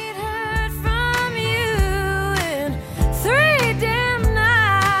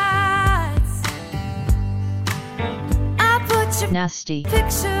 Nasty.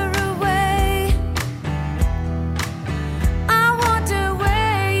 Picture away. I wonder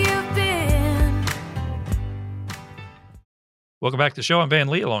where you've been. Welcome back to the show. I'm Van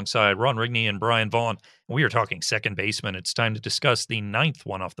Lee alongside Ron Rigney and Brian Vaughn. We are talking second baseman. It's time to discuss the 9th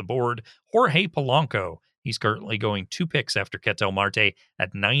one off the board, Jorge Polanco. He's currently going 2 picks after Ketel Marte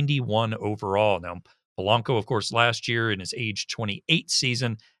at 91 overall. Now, Polanco, of course, last year in his age 28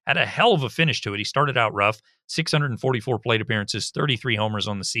 season had a hell of a finish to it. He started out rough, 644 plate appearances, 33 homers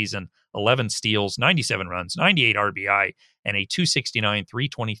on the season, 11 steals, 97 runs, 98 RBI, and a 269,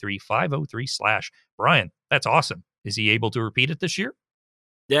 323, 503 slash. Brian, that's awesome. Is he able to repeat it this year?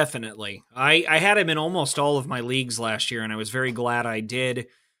 Definitely. I had him in almost all of my leagues last year, and I was very glad I did.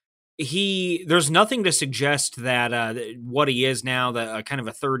 there's nothing to suggest that what he is now, the kind of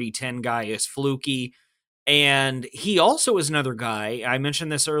a 30-10 guy, is fluky. And he also is another guy. I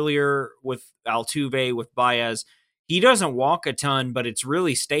mentioned this earlier with Altuve, with Baez. He doesn't walk a ton, but it's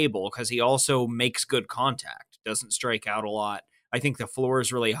really stable because he also makes good contact, doesn't strike out a lot. I think the floor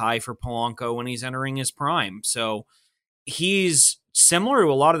is really high for Polanco when he's entering his prime. So he's similar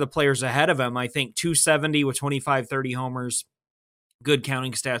to a lot of the players ahead of him. I think 270 with 25, 30 homers, good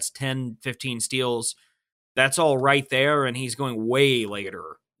counting stats, 10, 15 steals. That's all right there, and he's going way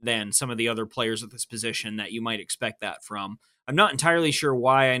later than some of the other players at this position that you might expect that from. I'm not entirely sure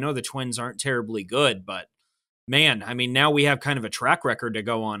why. I know the Twins aren't terribly good, but man, I mean, now we have kind of a track record to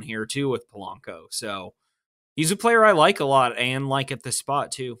go on here too with Polanco. So he's a player I like a lot and like at this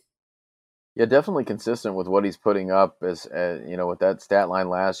spot too. Yeah, definitely consistent with what he's putting up as with that stat line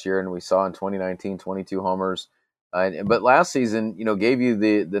last year, and we saw in 2019 22 homers. But last season, gave you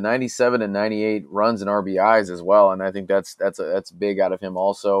the 97 and 98 runs and RBIs as well, and I think that's big out of him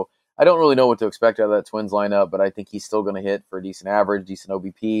also. I don't really know what to expect out of that Twins lineup, but I think he's still going to hit for a decent average, decent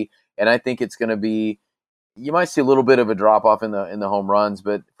OBP, and I think it's going to be. You might see a little bit of a drop off in the home runs,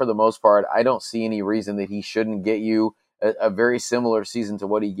 but for the most part, I don't see any reason that he shouldn't get you a very similar season to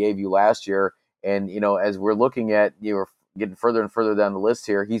what he gave you last year. And as we're looking at getting further and further down the list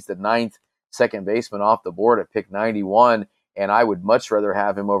here, he's the 9th second baseman off the board at pick 91, and I would much rather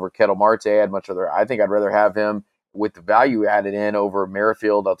have him over Ketel Marte. I think I'd rather have him with the value added in over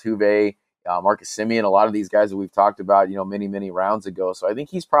Merrifield, Altuve, Marcus Semien, a lot of these guys that we've talked about, many rounds ago. So I think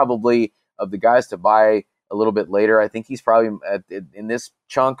he's probably, of the guys to buy a little bit later, I think he's probably in this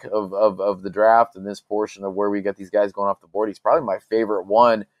chunk of the draft, and this portion of where we got these guys going off the board, he's probably my favorite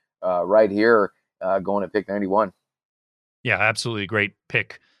one right here, going at pick 91. Yeah, absolutely great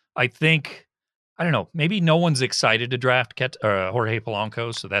pick. I think, I don't know, maybe no one's excited to draft Jorge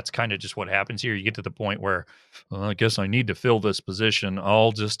Polanco, so that's kind of just what happens here. You get to the point where, I guess I need to fill this position.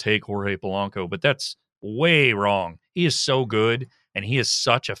 I'll just take Jorge Polanco, but that's way wrong. He is so good, and he is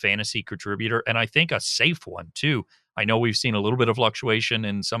such a fantasy contributor, and I think a safe one, too. I know we've seen a little bit of fluctuation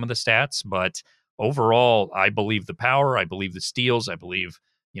in some of the stats, but overall, I believe the power, I believe the steals, I believe,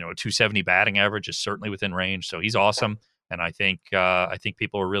 a 270 batting average is certainly within range, so he's awesome. And I think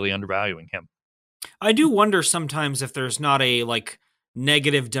people are really undervaluing him. I do wonder sometimes if there's not a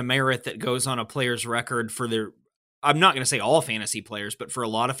negative demerit that goes on a player's record for their. I'm not going to say all fantasy players, but for a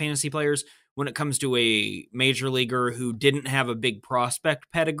lot of fantasy players, when it comes to a major leaguer who didn't have a big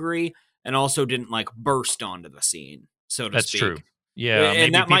prospect pedigree and also didn't burst onto the scene, so to speak. That's true. Yeah,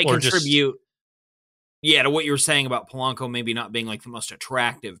 and that might contribute. Yeah, to what you were saying about Polanco maybe not being the most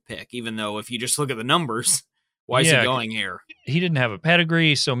attractive pick, even though if you just look at the numbers. Why is he going here? He didn't have a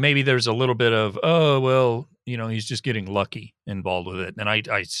pedigree, so maybe there's a little bit of, he's just getting lucky involved with it. And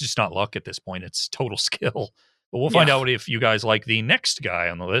it's just not luck at this point. It's total skill. But we'll find out if you guys like the next guy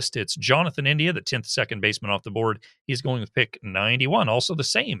on the list. It's Jonathan India, the 10th second baseman off the board. He's going with pick 91, also the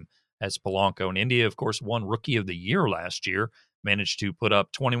same as Polanco. And India, of course, won Rookie of the Year last year, managed to put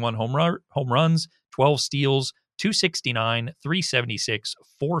up 21 home runs, 12 steals, 269, 376,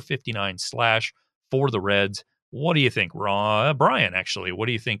 459 slash for the Reds. What do you think, Brian, actually? What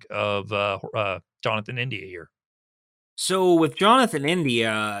do you think of Jonathan India here? So with Jonathan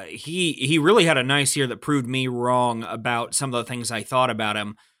India, he really had a nice year that proved me wrong about some of the things I thought about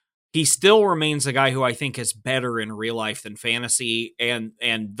him. He still remains a guy who I think is better in real life than fantasy and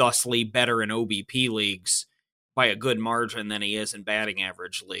thusly better in OBP leagues by a good margin than he is in batting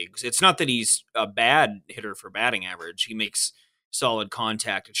average leagues. It's not that he's a bad hitter for batting average. He makes solid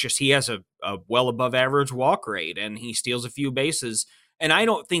contact. It's just he has a well above average walk rate and he steals a few bases. And I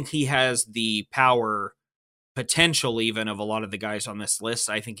don't think he has the power potential even of a lot of the guys on this list.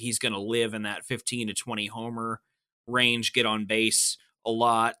 I think he's going to live in that 15 to 20 homer range, get on base a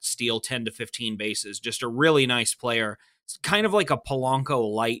lot, steal 10 to 15 bases. Just a really nice player. It's kind of like a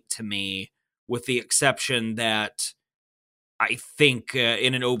Polanco light to me, with the exception that I think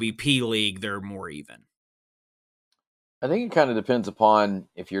in an OBP league, they're more even. I think it kind of depends upon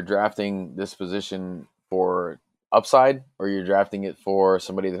if you're drafting this position for upside or you're drafting it for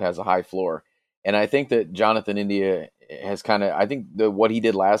somebody that has a high floor. And I think that Jonathan India has what he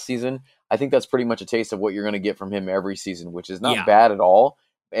did last season, I think that's pretty much a taste of what you're going to get from him every season, which is not bad at all.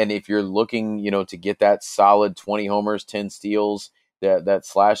 And if you're looking, to get that solid 20 homers, 10 steals, that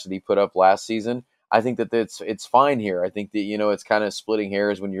slash that he put up last season, I think that it's fine here. I think that, it's kind of splitting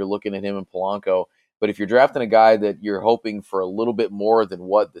hairs when you're looking at him and Polanco. But if you're drafting a guy that you're hoping for a little bit more than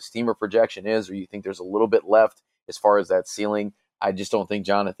what the steamer projection is, or you think there's a little bit left as far as that ceiling, I just don't think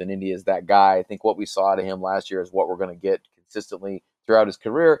Jonathan India is that guy. I think what we saw out of him last year is what we're going to get consistently throughout his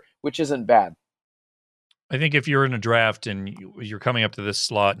career, which isn't bad. I think if you're in a draft and you're coming up to this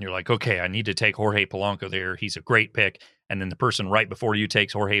slot and you're like, okay, I need to take Jorge Polanco there. He's a great pick. And then the person right before you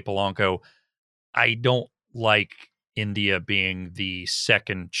takes Jorge Polanco. I don't like India being the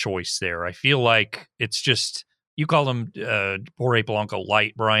second choice there. I feel like it's just, you call him Jorge Polanco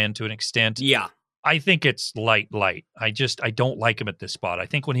light, Brian, to an extent. Yeah. I think it's light. I don't like him at this spot. I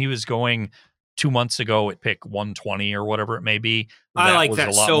think when he was going 2 months ago at pick 120 or whatever it may be, I like was that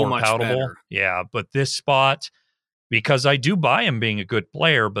a lot so more much palatable. better. Yeah, but this spot, because I do buy him being a good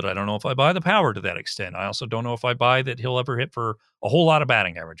player, but I don't know if I buy the power to that extent. I also don't know if I buy that he'll ever hit for a whole lot of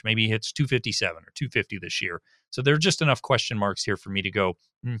batting average. Maybe he hits 257 or 250 this year. So there are just enough question marks here for me to go,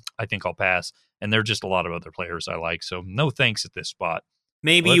 I think I'll pass. And there are just a lot of other players I like. So no thanks at this spot.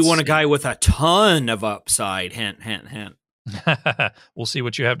 Maybe you want a guy with a ton of upside. Hint, hint, hint. We'll see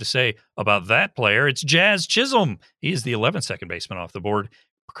what you have to say about that player. It's Jazz Chisholm. He is the 11th second baseman off the board.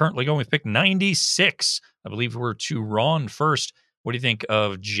 Currently going with pick 96. I believe we're to Ron first. What do you think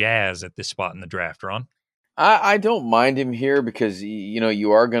of Jazz at this spot in the draft, Ron? I don't mind him here because,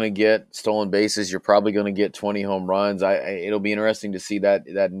 you are going to get stolen bases. You're probably going to get 20 home runs. It'll be interesting to see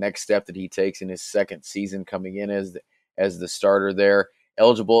that next step that he takes in his second season coming in as the starter there.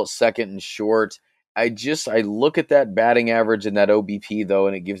 Eligible at second and short. I look at that batting average and that OBP, though,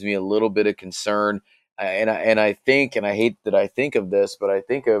 and it gives me a little bit of concern. I think, and I hate that I think of this, but I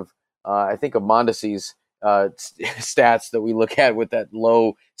think of Mondesi's stats that we look at with that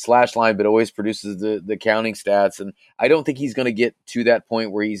low slash line, but always produces the counting stats. And I don't think he's going to get to that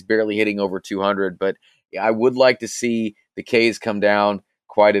point where he's barely hitting over 200. But I would like to see the Ks come down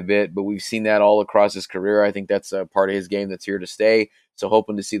quite a bit. But we've seen that all across his career. I think that's a part of his game that's here to stay. So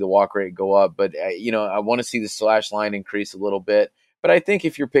hoping to see the walk rate go up. But I want to see the slash line increase a little bit. But I think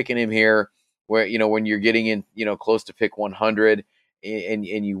if you're picking him here, where when you're getting in close to pick 100 and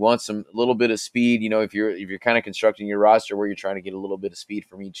you want some little bit of speed, if you're kind of constructing your roster where you're trying to get a little bit of speed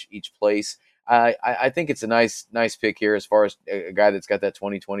from each place, I think it's a nice pick here as far as a guy that's got that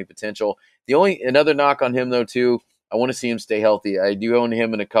 2020 potential. Another knock on him though too, I want to see him stay healthy. I do own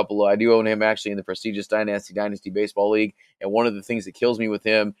him actually in the prestigious Dynasty Baseball League, and one of the things that kills me with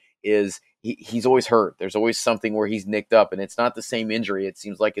him is he's always hurt. There's always something where he's nicked up, and it's not the same injury. It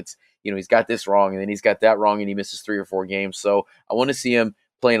seems like it's, he's got this wrong, and then he's got that wrong, and he misses 3 or 4 games. So I want to see him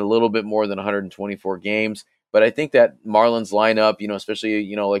playing a little bit more than 124 games. But I think that Marlins lineup,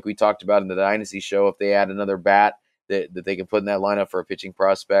 especially, like we talked about in the Dynasty show, if they add another bat that they can put in that lineup for a pitching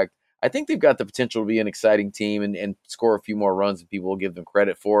prospect, I think they've got the potential to be an exciting team and score a few more runs than people will give them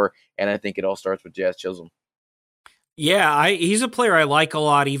credit for. And I think it all starts with Jazz Chisholm. Yeah, he's a player I like a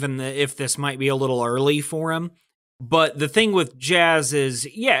lot, even if this might be a little early for him. But the thing with Jazz is,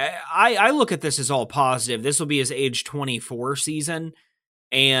 I look at this as all positive. This will be his age 24 season.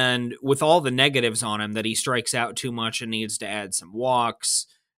 And with all the negatives on him, that he strikes out too much and needs to add some walks,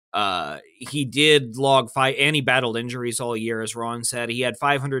 he did log 5, and he battled injuries all year, as Ron said. He had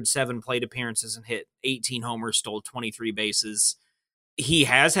 507 plate appearances and hit 18 homers, stole 23 bases. He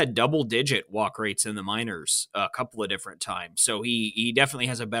has had double-digit walk rates in the minors a couple of different times. So he definitely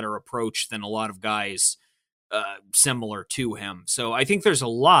has a better approach than a lot of guys similar to him. So I think there's a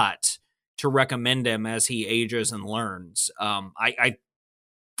lot to recommend him as he ages and learns. I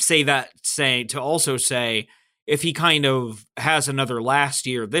say to also say, if he kind of has another last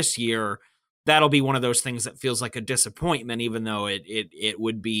year this year, that'll be one of those things that feels like a disappointment, even though it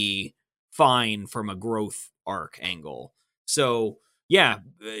would be fine from a growth arc angle. So yeah,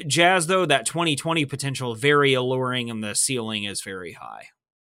 Jazz, though, that 2020 potential, very alluring, and the ceiling is very high.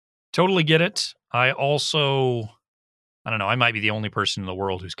 Totally get it. I don't know, I might be the only person in the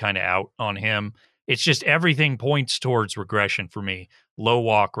world who's kind of out on him. It's just everything points towards regression for me. Low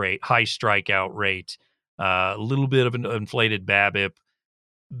walk rate, high strikeout rate, a little bit of an inflated BABIP,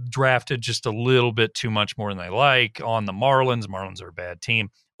 drafted just a little bit too much more than I like on the Marlins. Marlins are a bad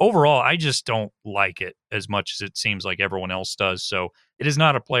team. Overall, I just don't like it as much as it seems like everyone else does. So it is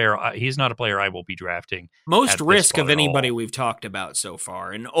not a player. He's not a player I will be drafting. Most risk of anybody we've talked about so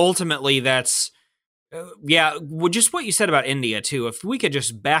far. And ultimately that's, just what you said about India too. If we could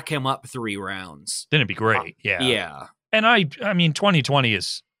just back him up 3 rounds. Then it'd be great. Yeah. And I mean, 2020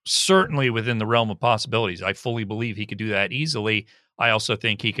 is certainly within the realm of possibilities. I fully believe he could do that easily. I also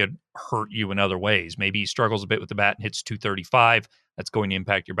think he could hurt you in other ways. Maybe he struggles a bit with the bat and hits 235. That's going to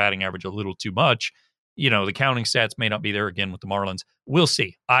impact your batting average a little too much. The counting stats may not be there again with the Marlins. We'll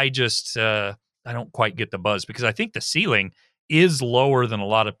see. I just, I don't quite get the buzz because I think the ceiling is lower than a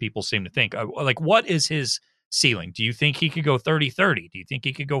lot of people seem to think. What is his ceiling. Do you think he could go 30-30? Do you think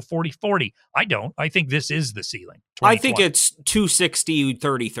he could go 40-40? I don't. I think this is the ceiling. I think 2020. it's 260,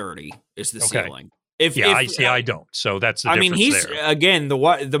 30-30 is the Okay. ceiling. I don't. So that's the difference he's there. again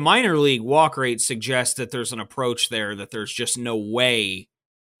the minor league walk rate suggests that there's an approach there that there's just no way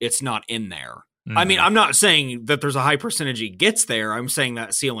it's not in there. I mean, Mhm. I'm not saying that there's a high percentage he gets there. I'm saying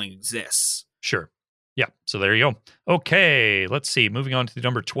that ceiling exists. Sure. Yeah. So there you go. Okay. Let's see. Moving on to the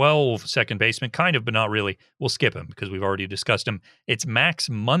number 12 second baseman, kind of, but not really. We'll skip him because we've already discussed him. It's Max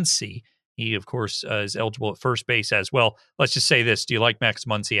Muncy. He, of course, is eligible at first base as well. Let's just say this. Do you like Max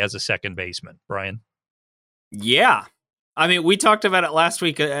Muncy as a second baseman, Brian? Yeah. I mean, we talked about it last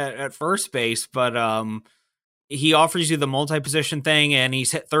week at first base, but he offers you the multi-position thing, and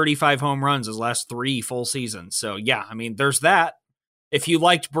he's hit 35 home runs his last 3 full seasons. So, yeah, I mean, there's that. If you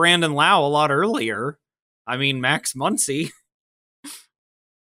liked Brandon Lau a lot earlier, I mean, Max Muncy.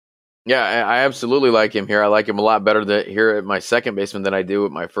 Yeah, I absolutely like him here. I like him a lot better here at my second baseman than I do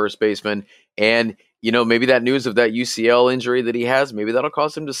at my first baseman. And, maybe that news of that UCL injury that he has, maybe that'll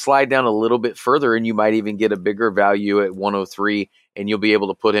cause him to slide down a little bit further, and you might even get a bigger value at 103, and you'll be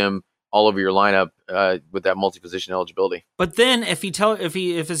able to put him all over your lineup with that multi-position eligibility. But then if his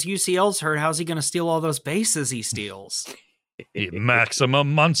UCL's hurt, how's he going to steal all those bases he steals?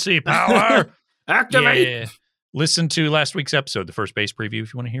 Maximum Muncy power. Activate! Yeah. Listen to last week's episode, the first base preview,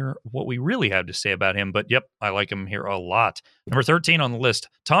 if you want to hear what we really have to say about him. But yep, I like him here a lot. Number 13 on the list,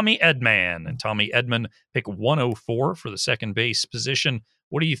 Tommy Edman. And Tommy Edman, pick 104 for the second base position.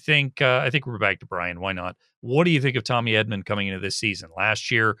 What do you think? I think we're back to Brian. Why not? What do you think of Tommy Edman coming into this season?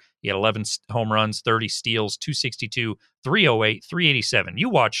 Last year, he had 11 home runs, 30 steals, 262, 308, 387.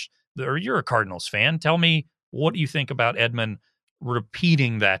 You're a Cardinals fan. Tell me, what do you think about Edman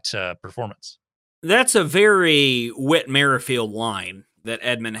repeating that performance? That's a very Whit Merrifield line that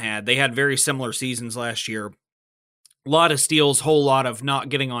Edman had. They had very similar seasons last year. A lot of steals, whole lot of not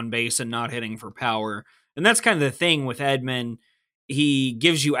getting on base and not hitting for power. And that's kind of the thing with Edman. He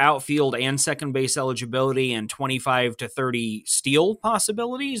gives you outfield and second base eligibility and 25 to 30 steal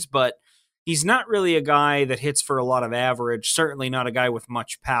possibilities, but he's not really a guy that hits for a lot of average, certainly not a guy with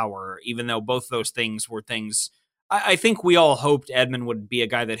much power, even though both those things were things I think we all hoped Edman would be a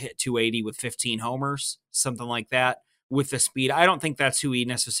guy that hit 280 with 15 homers, something like that, with the speed. I don't think that's who he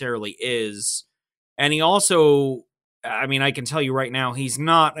necessarily is. And he also, I mean, I can tell you right now, he's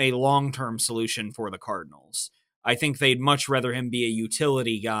not a long-term solution for the Cardinals. I think they'd much rather him be a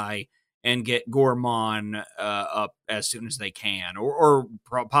utility guy and get Gorman up as soon as they can, or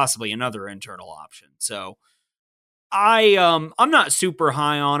possibly another internal option. So I'm not super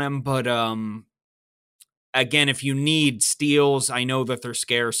high on him, but again, if you need steals, I know that they're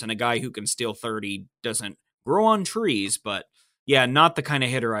scarce, and a guy who can steal 30 doesn't grow on trees, but yeah, not the kind of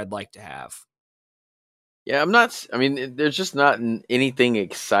hitter I'd like to have. Yeah, there's just not anything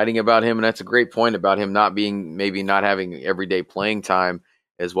exciting about him, and that's a great point about him maybe not having everyday playing time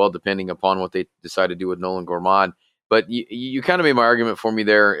as well, depending upon what they decide to do with Nolan Gorman. But you kind of made my argument for me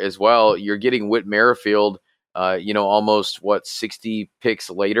there as well. You're getting Whit Merrifield, almost 60 picks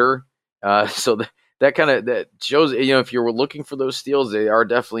later. So that shows, if you're looking for those steals, they are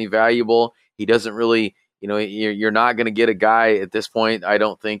definitely valuable. He doesn't really, you're not going to get a guy at this point, I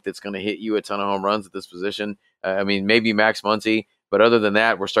don't think, that's going to hit you a ton of home runs at this position. Maybe Max Muncy, but other than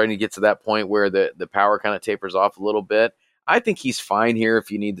that, we're starting to get to that point where the power kind of tapers off a little bit. I think he's fine here if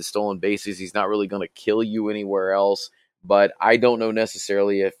you need the stolen bases. He's not really going to kill you anywhere else, but I don't know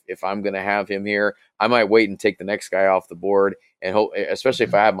necessarily if I'm going to have him here. I might wait and take the next guy off the board, and hope, especially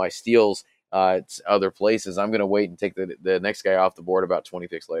if I have my steals other places, I'm going to wait and take the next guy off the board about 20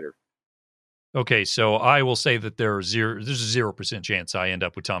 picks later. Okay, so I will say that there's a 0% chance I end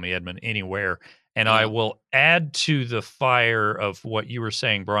up with Tommy Edman anywhere. And I will add to the fire of what you were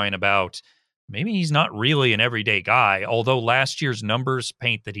saying, Brian, about maybe he's not really an everyday guy, although last year's numbers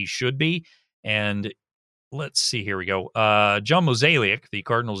paint that he should be. And let's see, here we go. John Mozeliak, the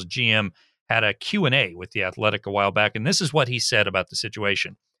Cardinals GM, had a Q&A with The Athletic a while back, and this is what he said about the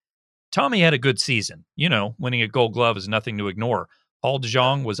situation. Tommy had a good season. Winning a Gold Glove is nothing to ignore. Paul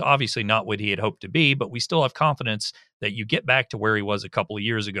DeJong was obviously not what he had hoped to be, but we still have confidence that you get back to where he was a couple of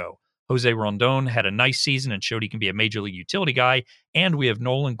years ago. Jose Rondon had a nice season and showed he can be a major league utility guy, and we have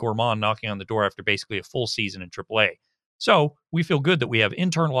Nolan Gorman knocking on the door after basically a full season in AAA. So we feel good that we have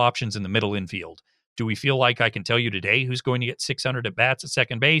internal options in the middle infield. Do we feel like I can tell you today who's going to get 600 at-bats at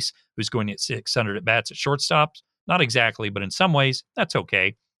second base, who's going to get 600 at-bats at shortstops? Not exactly, but in some ways, that's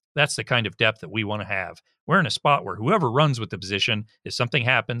okay. That's the kind of depth that we want to have. We're in a spot where whoever runs with the position, if something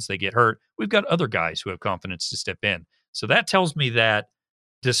happens, they get hurt, we've got other guys who have confidence to step in. So that tells me that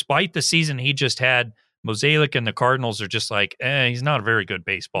despite the season he just had, Mozeliak and the Cardinals are just like, he's not a very good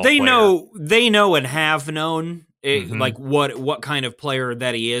baseball They player. they know and have known Mhm. like what kind of player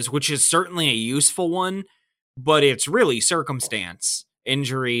that he is, which is certainly a useful one, but it's really circumstance,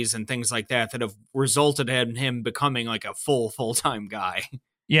 injuries and things like that have resulted in him becoming like a full-time guy.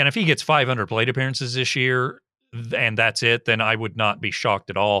 Yeah, and if he gets 500 plate appearances this year and that's it, then I would not be shocked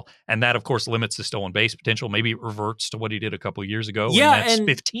at all. And that, of course, limits the stolen base potential. Maybe it reverts to what he did a couple of years ago, Yeah, and that's and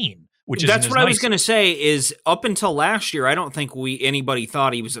 15, which is That's what I was nice. going to say is up until last year, I don't think anybody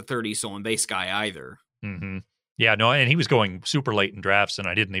thought he was a 30 stolen base guy either. Mm-hmm. Yeah, no, and he was going super late in drafts, and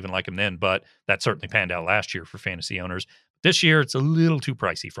I didn't even like him then, but that certainly panned out last year for fantasy owners. This year, it's a little too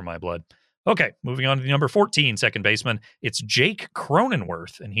pricey for my blood. Okay, moving on to the number 14 second baseman. It's Jake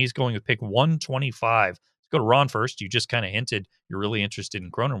Cronenworth, and he's going with pick 125. Let's go to Ron first. You just kind of hinted you're really interested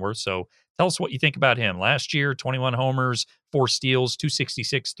in Cronenworth, so tell us what you think about him. Last year, 21 homers, 4 steals,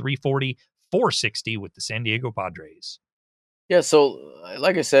 266, 340, 460 with the San Diego Padres. Yeah, so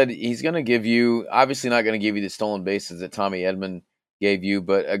like I said, he's going to give you, obviously not going to give you the stolen bases that Tommy Edman gave you,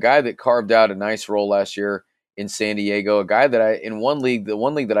 but a guy that carved out a nice role last year in San Diego, a guy that in one league, the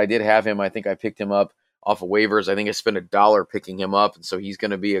one league that I did have him, I think I picked him up off of waivers. I think I spent $1 picking him up, and so he's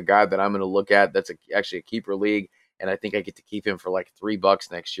going to be a guy that I'm going to look at. That's actually a keeper league, and I think I get to keep him for like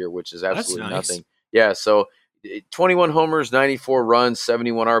 $3 next year, which is absolutely That's nice. nothing. Yeah, so 21 homers, 94 runs,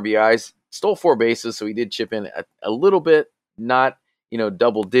 71 RBIs, stole 4 bases, so he did chip in a little bit, not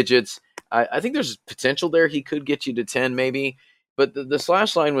double digits. I think there's potential there. He could get you to 10 maybe, but the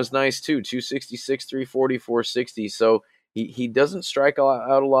slash line was nice too, 266, 340, 460. So he doesn't strike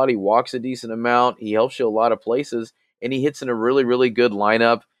out a lot. He walks a decent amount. He helps you a lot of places, and he hits in a really, really good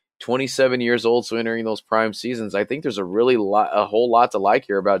lineup. 27 years old, so entering those prime seasons. I think there's a whole lot to like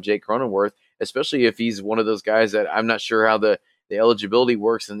here about Jake Cronenworth, especially if he's one of those guys that I'm not sure how the eligibility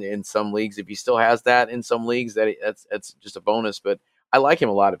works in some leagues. If he still has that in some leagues, that's just a bonus. But I like him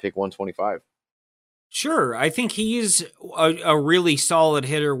a lot at pick 125. Sure, I think he's a really solid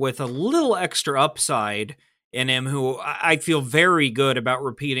hitter with a little extra upside in him, who I feel very good about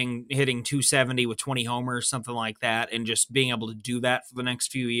hitting 270 with 20 homers, something like that, and just being able to do that for the next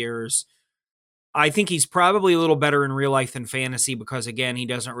few years. I think he's probably a little better in real life than fantasy because, again, he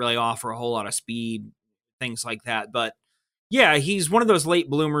doesn't really offer a whole lot of speed, things like that. But yeah, he's one of those late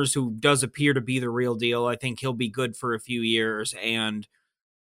bloomers who does appear to be the real deal. I think he'll be good for a few years, and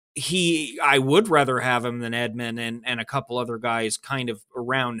I would rather have him than Edman and a couple other guys kind of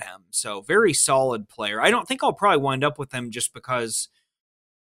around him. So very solid player. I don't think I'll probably wind up with him just because,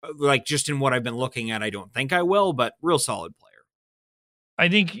 like, just in what I've been looking at, I don't think I will, but real solid player. I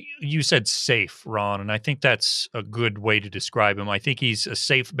think you said safe, Ron, and I think that's a good way to describe him. I think he's a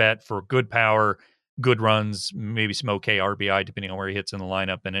safe bet for good power, good runs, maybe some okay RBI, depending on where he hits in the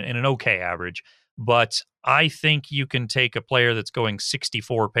lineup, and an okay average. But I think you can take a player that's going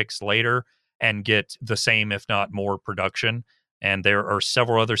 64 picks later and get the same, if not more, production. And there are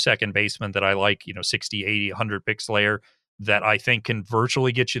several other second basemen that I like, 60, 80, 100 picks later that I think can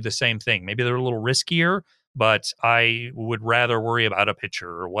virtually get you the same thing. Maybe they're a little riskier, but I would rather worry about a pitcher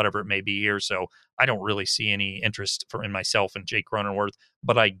or whatever it may be here. So I don't really see any interest in myself and Jake Cronenworth,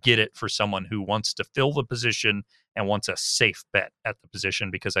 but I get it for someone who wants to fill the position and wants a safe bet at the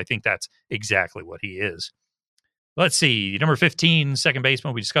position, because I think that's exactly what he is. Let's see. Number 15, second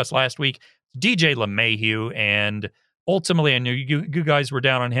baseman we discussed last week, DJ LeMahieu. And ultimately, I knew you guys were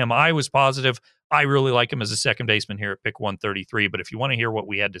down on him. I was positive. I really like him as a second baseman here at pick 133. But if you want to hear what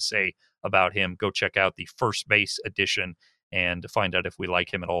we had to say about him, go check out the first base edition and find out if we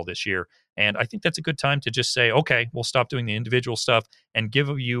like him at all this year. And I think that's a good time to just say, okay, we'll stop doing the individual stuff and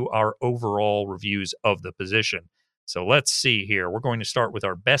give you our overall reviews of the position. So let's see here. We're going to start with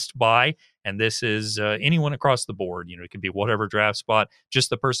our best buy, and this is anyone across the board. It could be whatever draft spot, just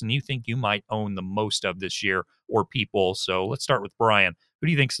the person you think you might own the most of this year or people. So let's start with Brian. Who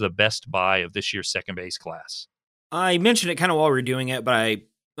do you think is the best buy of this year's second base class? I mentioned it kind of while we were doing it, but I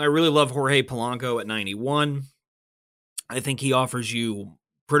really love Jorge Polanco at 91. I think he offers you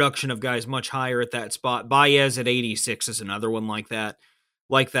production of guys much higher at that spot. Baez at 86 is another one like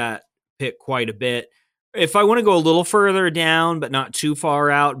that pick quite a bit. If I want to go a little further down, but not too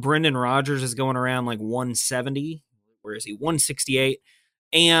far out, Brendan Rodgers is going around like 170. Where is he? 168.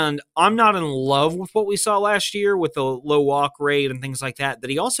 And I'm not in love with what we saw last year with the low walk rate and things like that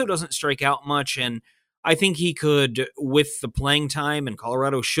he also doesn't strike out much. And I think he could, with the playing time, and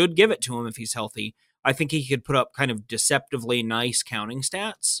Colorado should give it to him if he's healthy, I think he could put up kind of deceptively nice counting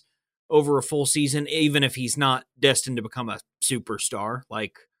stats over a full season, even if he's not destined to become a superstar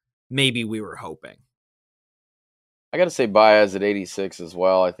like maybe we were hoping. I got to say Baez at 86 as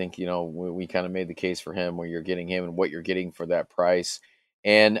well. I think, we kind of made the case for him where you're getting him and what you're getting for that price.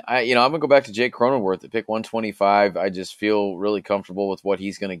 And I'm going to go back to Jake Cronenworth at pick 125. I just feel really comfortable with what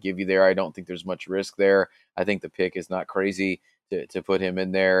he's going to give you there. I don't think there's much risk there. I think the pick is not crazy to put him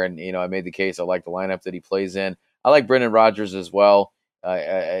in there. And, I made the case. I like the lineup that he plays in. I like Brendan Rodgers as well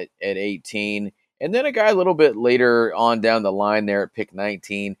at 18. And then a guy a little bit later on down the line there at pick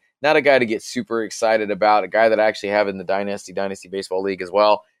 19. Not a guy to get super excited about, a guy that I actually have in the Dynasty Baseball League as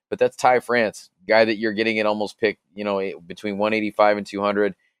well. But that's Ty France, guy that you're getting at almost pick, between 185 and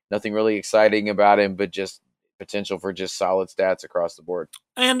 200. Nothing really exciting about him, but just potential for just solid stats across the board.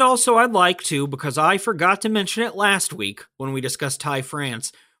 And also I'd like to, because I forgot to mention it last week when we discussed Ty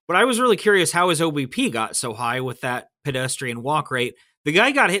France, but I was really curious how his OBP got so high with that pedestrian walk rate. The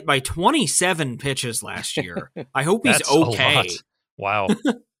guy got hit by 27 pitches last year. I hope he's okay. Wow.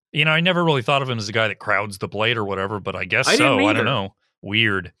 I never really thought of him as a guy that crowds the plate or whatever, but I guess I so. didn't I don't know.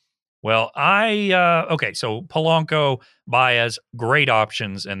 Weird. Well, so Polanco, Baez, great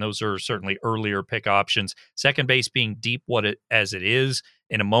options, and those are certainly earlier pick options. Second base being deep as it is.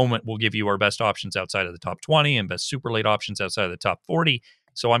 In a moment, we'll give you our best options outside of the top 20 and best super late options outside of the top 40.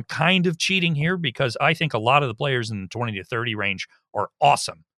 So I'm kind of cheating here because I think a lot of the players in the 20 to 30 range are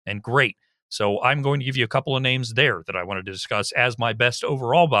awesome and great. So I'm going to give you a couple of names there that I wanted to discuss as my best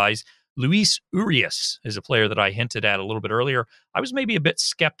overall buys. Luis Urias is a player that I hinted at a little bit earlier. I was maybe a bit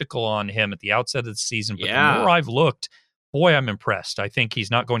skeptical on him at the outset of the season, but the more I've looked, boy, I'm impressed. I think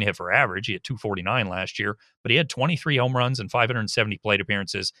he's not going to hit for average. He had 249 last year, but he had 23 home runs and 570 plate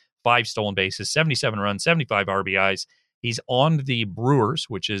appearances, 5 stolen bases, 77 runs, 75 RBIs. He's on the Brewers,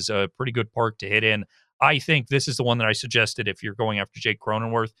 which is a pretty good park to hit in. I think this is the one that I suggested if you're going after Jake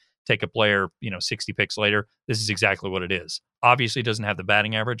Cronenworth. Take a player, 60 picks later. This is exactly what it is. Obviously, doesn't have the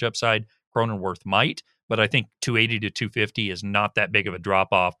batting average upside. Cronenworth might, but I think 280 to 250 is not that big of a drop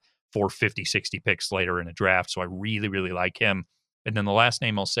off for 50, 60 picks later in a draft. So I really, really like him. And then the last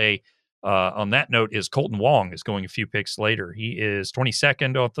name I'll say on that note is Colton Wong is going a few picks later. He is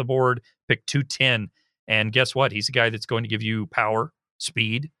 22nd off the board, pick 210. And guess what? He's a guy that's going to give you power,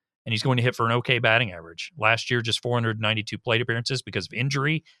 speed, and he's going to hit for an okay batting average. Last year, just 492 plate appearances because of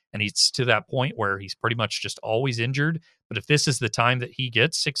injury, and he's to that point where he's pretty much just always injured. But if this is the time that he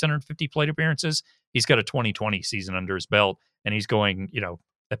gets 650 plate appearances, he's got a 2020 season under his belt, and he's going,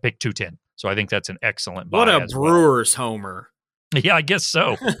 a pick 210. So I think that's an excellent buy. What a Brewers homer. Yeah, I guess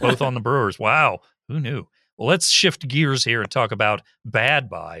so. Both on the Brewers. Wow. Who knew? Well, let's shift gears here and talk about bad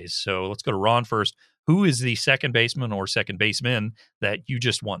buys. So let's go to Ron first. Who is the second baseman or second baseman that you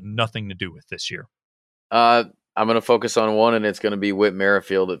just want nothing to do with this year? I'm going to focus on one, and it's going to be Whit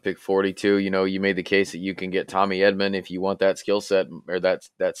Merrifield at pick 42. You made the case that you can get Tommy Edman if you want that skill set or that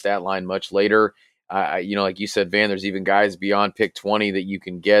stat line much later. Like you said, Van, there's even guys beyond pick 20 that you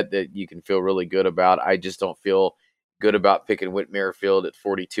can get that you can feel really good about. I just don't feel good about picking Whit Merrifield at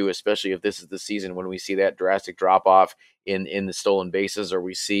 42, especially if this is the season when we see that drastic drop off in the stolen bases, or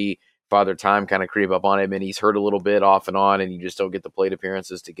we see Father Time kind of creep up on him, and he's hurt a little bit off and on, and you just don't get the plate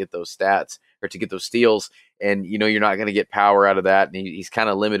appearances to get those stats or to get those steals. And, you're not going to get power out of that. And he's kind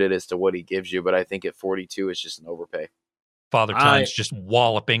of limited as to what he gives you. But I think at 42, it's just an overpay. Father Time's just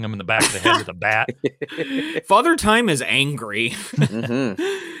walloping him in the back of the head with a bat. Father Time is angry. Mm-hmm.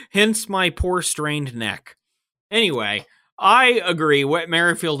 Hence my poor strained neck. Anyway, I agree. Whit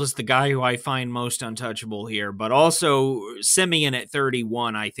Merrifield is the guy who I find most untouchable here, but also Semien at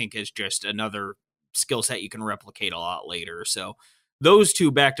 31, I think, is just another skill set you can replicate a lot later. So those two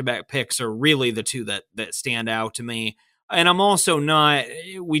back-to-back picks are really the two that stand out to me. And I'm also not,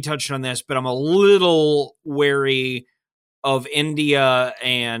 we touched on this, but I'm a little wary of India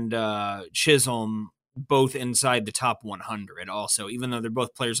and Chisholm both inside the top 100 also, even though they're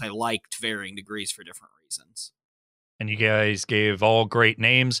both players I liked varying degrees for different reasons. And you guys gave all great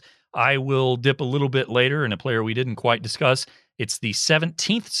names. I will dip a little bit later in a player we didn't quite discuss. It's the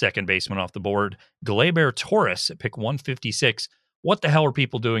 17th second baseman off the board, Gleyber Torres at pick 156. What the hell are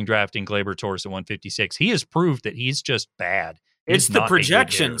people doing drafting Gleyber Torres at 156? He has proved that he's just bad. It's the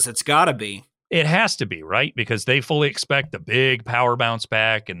projections. It's got to be. It has to be, right? Because they fully expect the big power bounce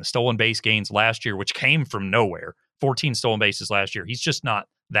back and the stolen base gains last year, which came from nowhere. 14 stolen bases last year. He's just not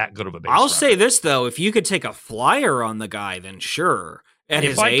that good of a base runner. Say this, though. If you could take a flyer on the guy, then sure. At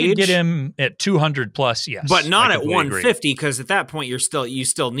his age, could get him at 200 plus, yes. But not at 150, because at that point you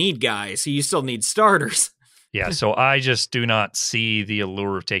still need guys. So you still need starters. Yeah, so I just do not see the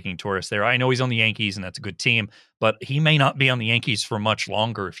allure of taking Torres there. I know he's on the Yankees, and that's a good team, but he may not be on the Yankees for much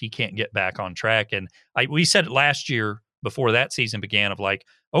longer if he can't get back on track. And we said it last year before that season began of like,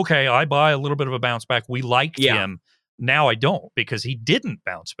 okay, I buy a little bit of a bounce back. We liked him, Now I don't, because he didn't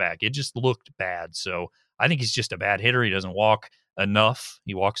bounce back. It just looked bad. So I think he's just a bad hitter. He doesn't walk enough.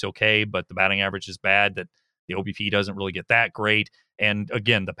 He walks okay, but the batting average is bad. That the OBP doesn't really get that great. And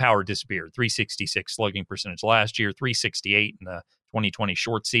again, the power disappeared. 366 slugging percentage last year, 368 in the 2020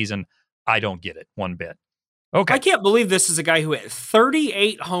 short season. I don't get it one bit. Okay. I can't believe this is a guy who hit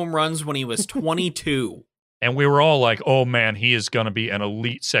 38 home runs when he was 22. And we were all like, oh man, he is going to be an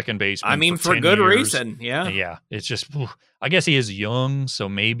elite second baseman. I mean, for 10 good years. reason. Yeah. Yeah. It's just, I guess he is young. So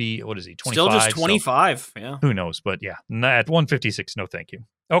maybe, what is he, 25? Still just So 25. Yeah. who knows? But yeah, at 156, no thank you.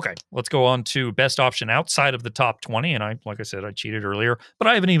 Okay, let's go on to best option outside of the top 20. And like I said, I cheated earlier, but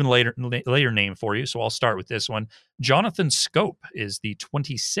I have an even later name for you. So I'll start with this one. Jonathan Scope is the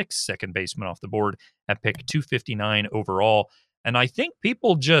 26th second baseman off the board at pick 259 overall. And I think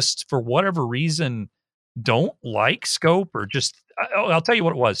people just, for whatever reason, don't like Scope, or just, I'll tell you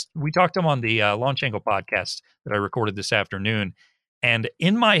what it was. We talked to him on the Launch Angle podcast that I recorded this afternoon. And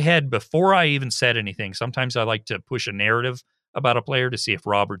in my head, before I even said anything, sometimes I like to push a narrative about a player to see if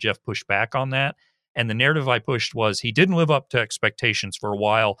Rob or Jeff push back on that. And the narrative I pushed was he didn't live up to expectations for a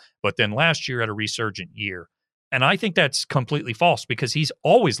while, but then last year had a resurgent year. And I think that's completely false, because he's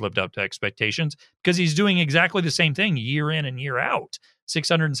always lived up to expectations, because he's doing exactly the same thing year in and year out.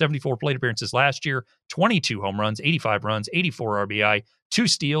 674 plate appearances last year, 22 home runs, 85 runs, 84 RBI, 2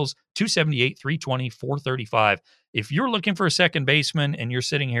 steals, 278, 320, 435. If you're looking for a second baseman and you're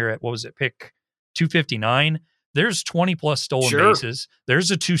sitting here at, what was it, pick 259, there's 20 plus stolen bases.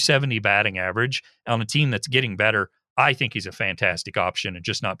 There's a 270 batting average on a team that's getting better. I think he's a fantastic option and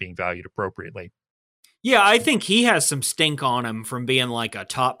just not being valued appropriately. Yeah, I think he has some stink on him from being like a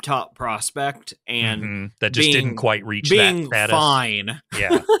top prospect and that just didn't quite reach that status. Fine.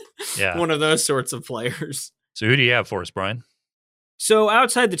 Yeah. One of those sorts of players. So who do you have for us, Brian? So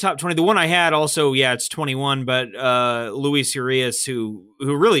outside the top 20, the one I had also, it's 21, but Luis Urias, who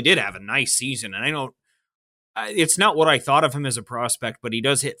really did have a nice season. And I don't, it's not what I thought of him as a prospect, but he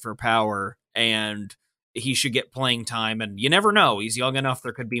does hit for power and he should get playing time. And you never know. He's young enough.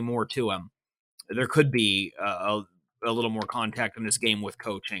 There could be more to him. There could be a little more contact in this game with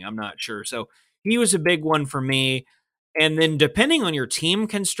coaching. I'm not sure. So he was a big one for me. And then depending on your team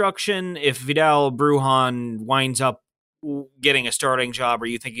construction, if Vidal Brujan winds up getting a starting job or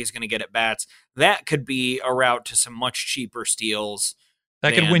you think he's going to get at bats, that could be a route to some much cheaper steals.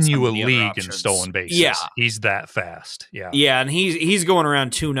 That could win you a league in stolen bases. Yeah. He's that fast. Yeah. Yeah, and he's going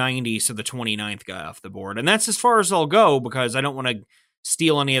around 290, so the 29th guy off the board. And that's as far as I'll go, because I don't want to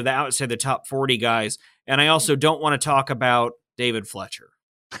steal any of the outside the top 40 guys. And I also don't want to talk about David Fletcher.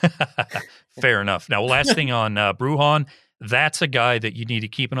 Fair enough. Now, last thing on Brujan, that's a guy that you need to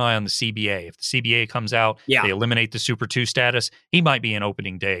keep an eye on the CBA. If the CBA comes out, they eliminate the Super 2 status, he might be an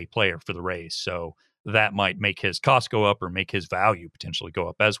opening day player for the Rays. So that might make his cost go up or make his value potentially go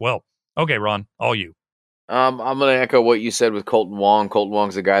up as well. Okay, Ron, all you. I'm going to echo what you said with Colton Wong. Colton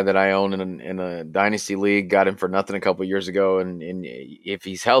Wong's a guy that I own in a dynasty league. Got him for nothing a couple years ago, and if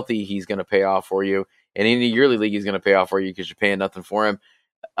he's healthy, he's going to pay off for you. And in a yearly league, he's going to pay off for you because you're paying nothing for him.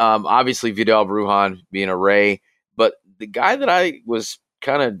 Obviously, Vidal Brujan being a Ray, but the guy that I was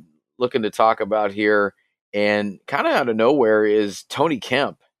kind of looking to talk about here and kind of out of nowhere is Tony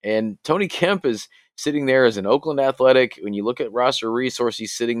Kemp. And Tony Kemp is sitting there as an Oakland Athletic. When you look at roster resource,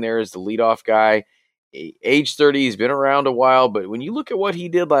 he's sitting there as the leadoff guy. Age 30, he's been around a while, but when you look at what he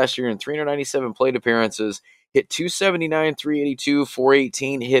did last year in 397 plate appearances, hit 279, 382,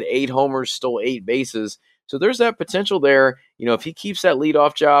 418, hit 8 homers, stole 8 bases. So there's that potential there. You know, if he keeps that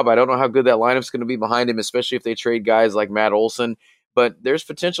leadoff job, I don't know how good that lineup's going to be behind him, especially if they trade guys like Matt Olson. But there's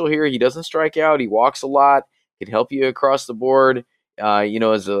potential here. He doesn't strike out. He walks a lot. Can help you across the board.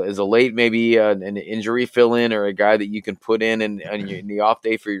 As a late maybe an injury fill-in or a guy that you can put in the off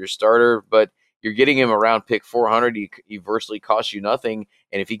day for your starter. But you're getting him around pick 400. He virtually costs you nothing.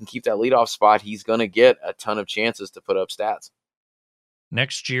 And if he can keep that leadoff spot, he's going to get a ton of chances to put up stats.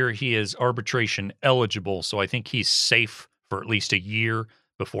 Next year, he is arbitration eligible, so I think he's safe for at least a year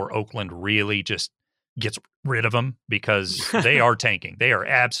before Oakland really just gets rid of him, because they are tanking. They are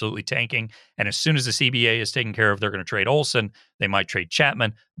absolutely tanking. And as soon as the CBA is taken care of, they're going to trade Olson. They might trade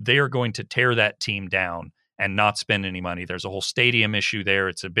Chapman. They are going to tear that team down and not spend any money. There's a whole stadium issue there.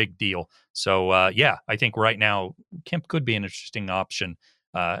 It's a big deal. So, I think right now Kemp could be an interesting option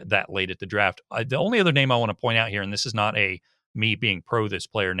that late at the draft. The only other name I want to point out here, and this is not a me being pro this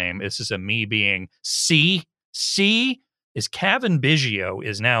player name, this is a me being C is Kevin Biggio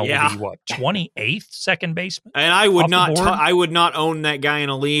is now Yeah. the 28th second baseman. And I would off the board? I would not own that guy in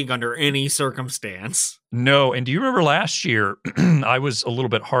a league under any circumstance. No, and do you remember last year I was a little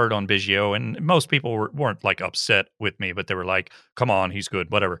bit hard on Biggio, and most people weren't like upset with me, but they were like, "Come on, he's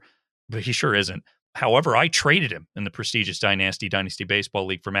good, whatever." But he sure isn't. However, I traded him in the prestigious Dynasty Baseball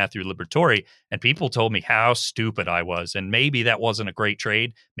League for Matthew Liberatore, and people told me how stupid I was, and maybe that wasn't a great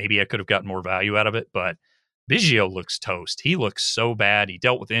trade. Maybe I could have gotten more value out of it, but Biggio looks toast. He looks so bad. He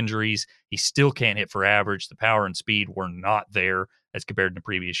dealt with injuries. He still can't hit for average. The power and speed were not there as compared to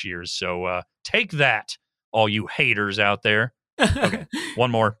previous years. So take that, all you haters out there. Okay,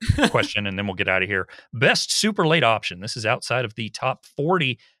 one more question, and then we'll get out of here. Best super late option. This is outside of the top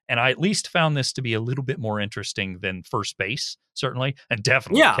 40, and I at least found this to be a little bit more interesting than first base, certainly, and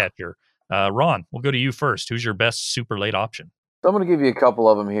definitely catcher. Ron, we'll go to you first. Who's your best super late option? So I'm going to give you a couple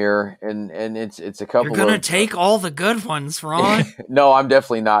of them here, and it's a couple. You're gonna take all the good ones, Ron. No, I'm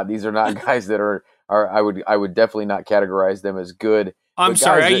definitely not. These are not guys that are I would definitely not categorize them as good. I'm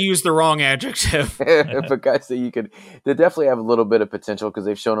sorry, I used the wrong adjective. But guys that definitely have a little bit of potential because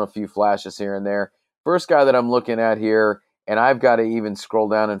they've shown a few flashes here and there. First guy that I'm looking at here, and I've got to even scroll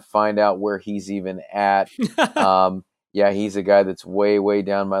down and find out where he's even at. He's a guy that's way, way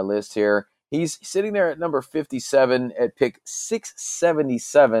down my list here. He's sitting there at number 57 at pick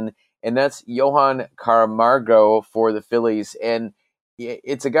 677, and that's Johan Camargo for the Phillies. And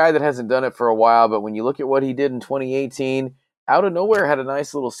it's a guy that hasn't done it for a while, but when you look at what he did in 2018, out of nowhere had a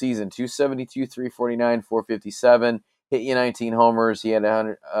nice little season, 272, 349, 457, hit you 19 homers. He had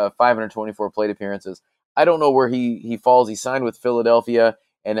 524 plate appearances. I don't know where he falls. He signed with Philadelphia,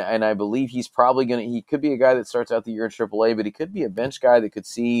 and I believe he's probably he could be a guy that starts out the year in AAA, but he could be a bench guy that could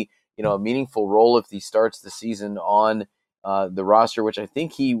see a meaningful role if he starts the season on the roster, which I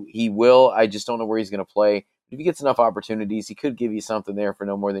think he will. I just don't know where he's going to play. If he gets enough opportunities, he could give you something there for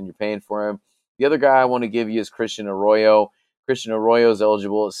no more than you're paying for him. The other guy I want to give you is Christian Arroyo. Christian Arroyo is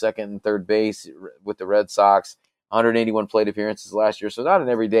eligible at second and third base with the Red Sox. 181 plate appearances last year, so not an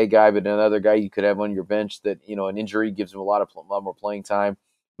everyday guy, but another guy you could have on your bench that an injury gives him a lot more playing time.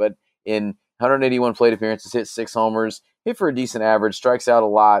 But in 181 plate appearances, hit 6 homers, hit for a decent average, strikes out a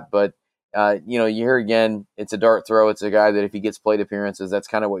lot, but you hear again, it's a dart throw. It's a guy that if he gets plate appearances, that's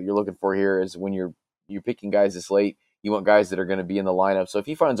kind of what you're looking for here. Is when you're picking guys this late, you want guys that are going to be in the lineup. So if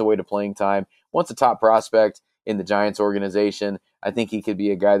he finds a way to playing time, once a top prospect in the Giants organization, I think he could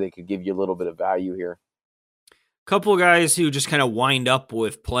be a guy that could give you a little bit of value here. Couple of guys who just kind of wind up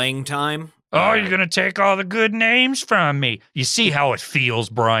with playing time. Oh, you're going to take all the good names from me. You see how it feels,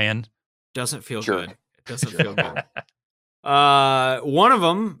 Brian. Doesn't feel Sure. good. It doesn't feel good. One of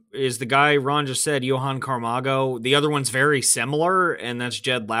them is the guy Ron just said, Johan Camargo. The other one's very similar, and that's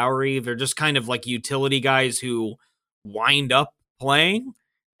Jed Lowry. They're just kind of like utility guys who wind up playing.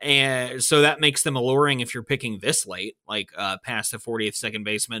 And so that makes them alluring if you're picking this late, like past the 40th second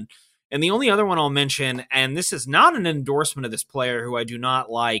baseman. And the only other one I'll mention, and this is not an endorsement of this player who I do not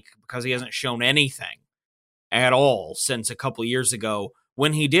like because he hasn't shown anything at all since a couple years ago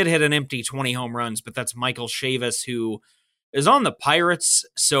when he did hit an empty 20 home runs, but that's Michael Chavis, who is on the Pirates.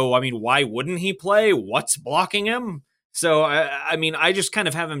 So, I mean, why wouldn't he play? What's blocking him? So, I mean, I just kind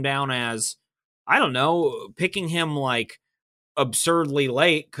of have him down as, I don't know, picking him like absurdly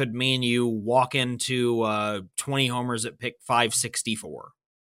late could mean you walk into 20 homers at pick 564.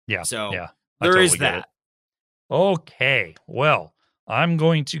 Yeah. So yeah, there totally is get that. it. Okay. Well, I'm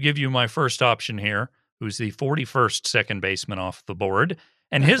going to give you my first option here, who's the 41st second baseman off the board.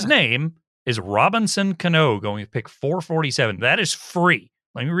 And his name is Robinson Cano, going to pick 447. That is free.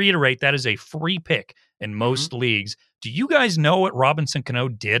 Let me reiterate, that is a free pick in most leagues. Do you guys know what Robinson Cano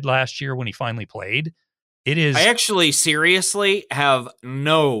did last year when he finally played? It is. I actually seriously have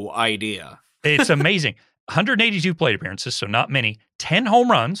no idea. It's amazing. 182 plate appearances, so not many. 10 home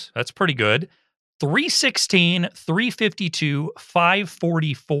runs. That's pretty good. 316, 352,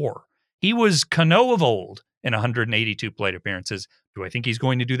 544. He was Cano of old in 182 plate appearances. Do I think he's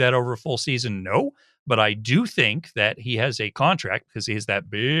going to do that over a full season? No. But I do think that he has a contract because he has that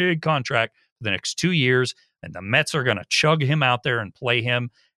big contract for the next 2 years, and the Mets are going to chug him out there and play him.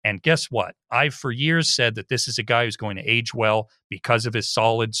 And guess what? I've for years said that this is a guy who's going to age well because of his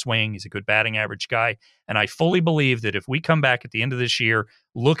solid swing. He's a good batting average guy. And I fully believe that if we come back at the end of this year,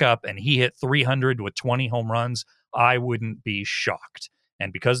 look up, and he hit 300 with 20 home runs, I wouldn't be shocked.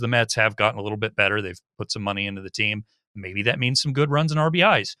 And because the Mets have gotten a little bit better, they've put some money into the team, maybe that means some good runs and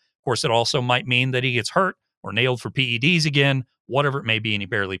RBIs. Of course, it also might mean that he gets hurt or nailed for PEDs again, whatever it may be, and he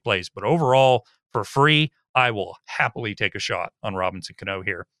barely plays. But overall, for free, I will happily take a shot on Robinson Cano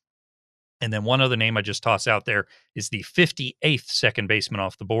here. And then one other name I just toss out there is the 58th second baseman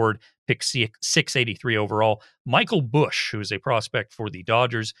off the board, pick 683 overall, Michael Busch, who is a prospect for the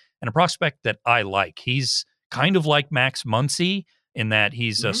Dodgers and a prospect that I like. He's kind of like Max Muncy in that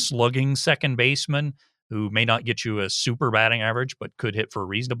he's a slugging second baseman who may not get you a super batting average, but could hit for a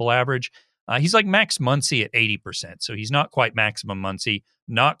reasonable average. He's like Max Muncy at 80%. So he's not quite maximum Muncy,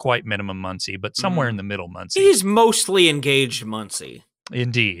 not quite minimum Muncy, but somewhere in the middle Muncy. He's mostly engaged Muncy.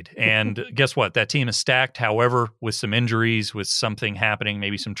 Indeed. And guess what? That team is stacked. However, with some injuries, with something happening,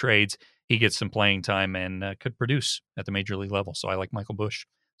 maybe some trades, he gets some playing time and could produce at the major league level. So I like Michael Busch.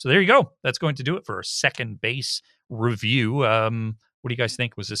 So there you go. That's going to do it for our second base review. What do you guys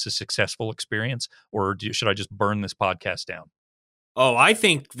think? Was this a successful experience, or should I just burn this podcast down? Oh, I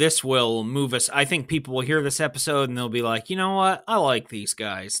think this will move us. I think people will hear this episode and they'll be like, you know what? I like these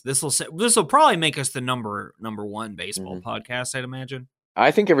guys. This will probably make us the number one baseball podcast, I'd imagine.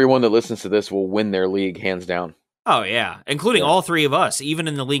 I think everyone that listens to this will win their league hands down. Oh yeah, including all three of us, even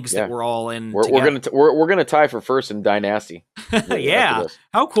in the leagues that we're all in. We're gonna tie for first in Dynasty. Yeah,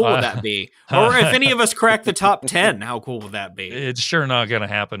 how cool would that be? Or if any of us crack the top 10, how cool would that be? It's sure not going to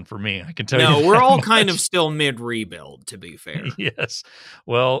happen for me. I can tell you. No, we're all kind of still mid rebuild, to be fair. Yes.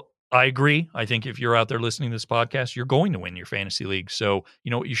 Well, I agree. I think if you're out there listening to this podcast, you're going to win your fantasy league. So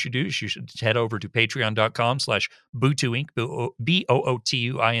you know what you should do is you should head over to patreon.com/Bootu Inc.,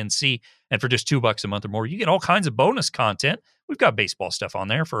 BOOTUINC. And for just $2 a month or more, you get all kinds of bonus content. We've got baseball stuff on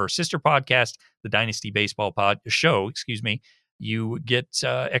there for our sister podcast, the Dynasty Baseball Show. You get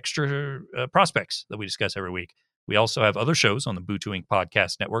extra prospects that we discuss every week. We also have other shows on the Bootu Inc.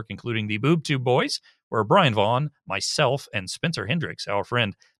 podcast network, including the BoobTube Boys, where Brian Vaughn, myself, and Spencer Hendricks, our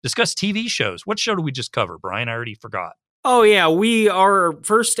friend, discuss TV shows. What show did we just cover, Brian? I already forgot. Oh, yeah. Our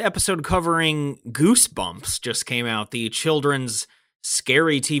first episode covering Goosebumps just came out, the children's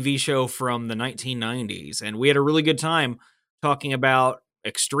scary TV show from the 1990s. And we had a really good time talking about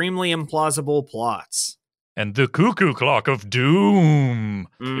extremely implausible plots. And the Cuckoo Clock of Doom.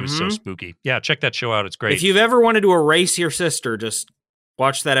 It was so spooky. Yeah, check that show out. It's great. If you've ever wanted to erase your sister, just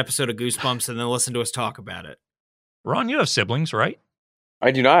watch that episode of Goosebumps and then listen to us talk about it. Ron, you have siblings, right?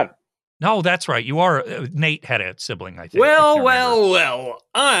 I do not. No, that's right. You are. Nate had a sibling, I think. Well.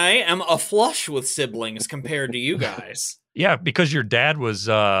 I am a flush with siblings compared to you guys. Yeah, because your dad was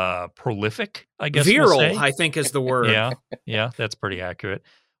prolific, I guess. Virile, we'll say. I think is the word. Yeah, that's pretty accurate.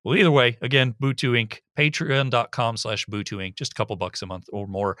 Well, either way, again, Bootu Inc., patreon.com/Bootu Inc., just a couple bucks a month or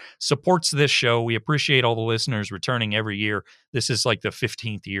more, supports this show. We appreciate all the listeners returning every year. This is like the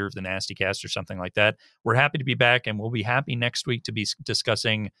 15th year of the Nasty Cast or something like that. We're happy to be back, and we'll be happy next week to be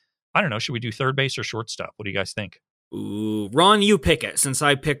discussing, I don't know, should we do third base or shortstop? What do you guys think? Ooh, Ron, you pick it, since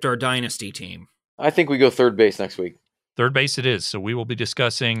I picked our Dynasty team. I think we go third base next week. Third base it is. So we will be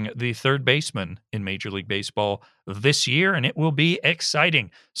discussing the third baseman in Major League Baseball this year, and it will be exciting.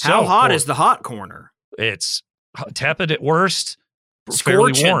 How hot is the hot corner? It's tepid at worst,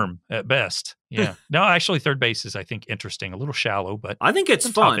 Scorching. fairly warm at best. Yeah. No, actually, third base is, I think, interesting. A little shallow, but I think it's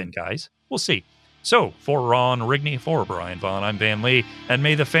some fun. top end guys. We'll see. So, for Ron Rigney, for Brian Vaughn, I'm Van Lee, and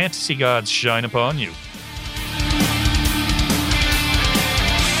may the fantasy gods shine upon you.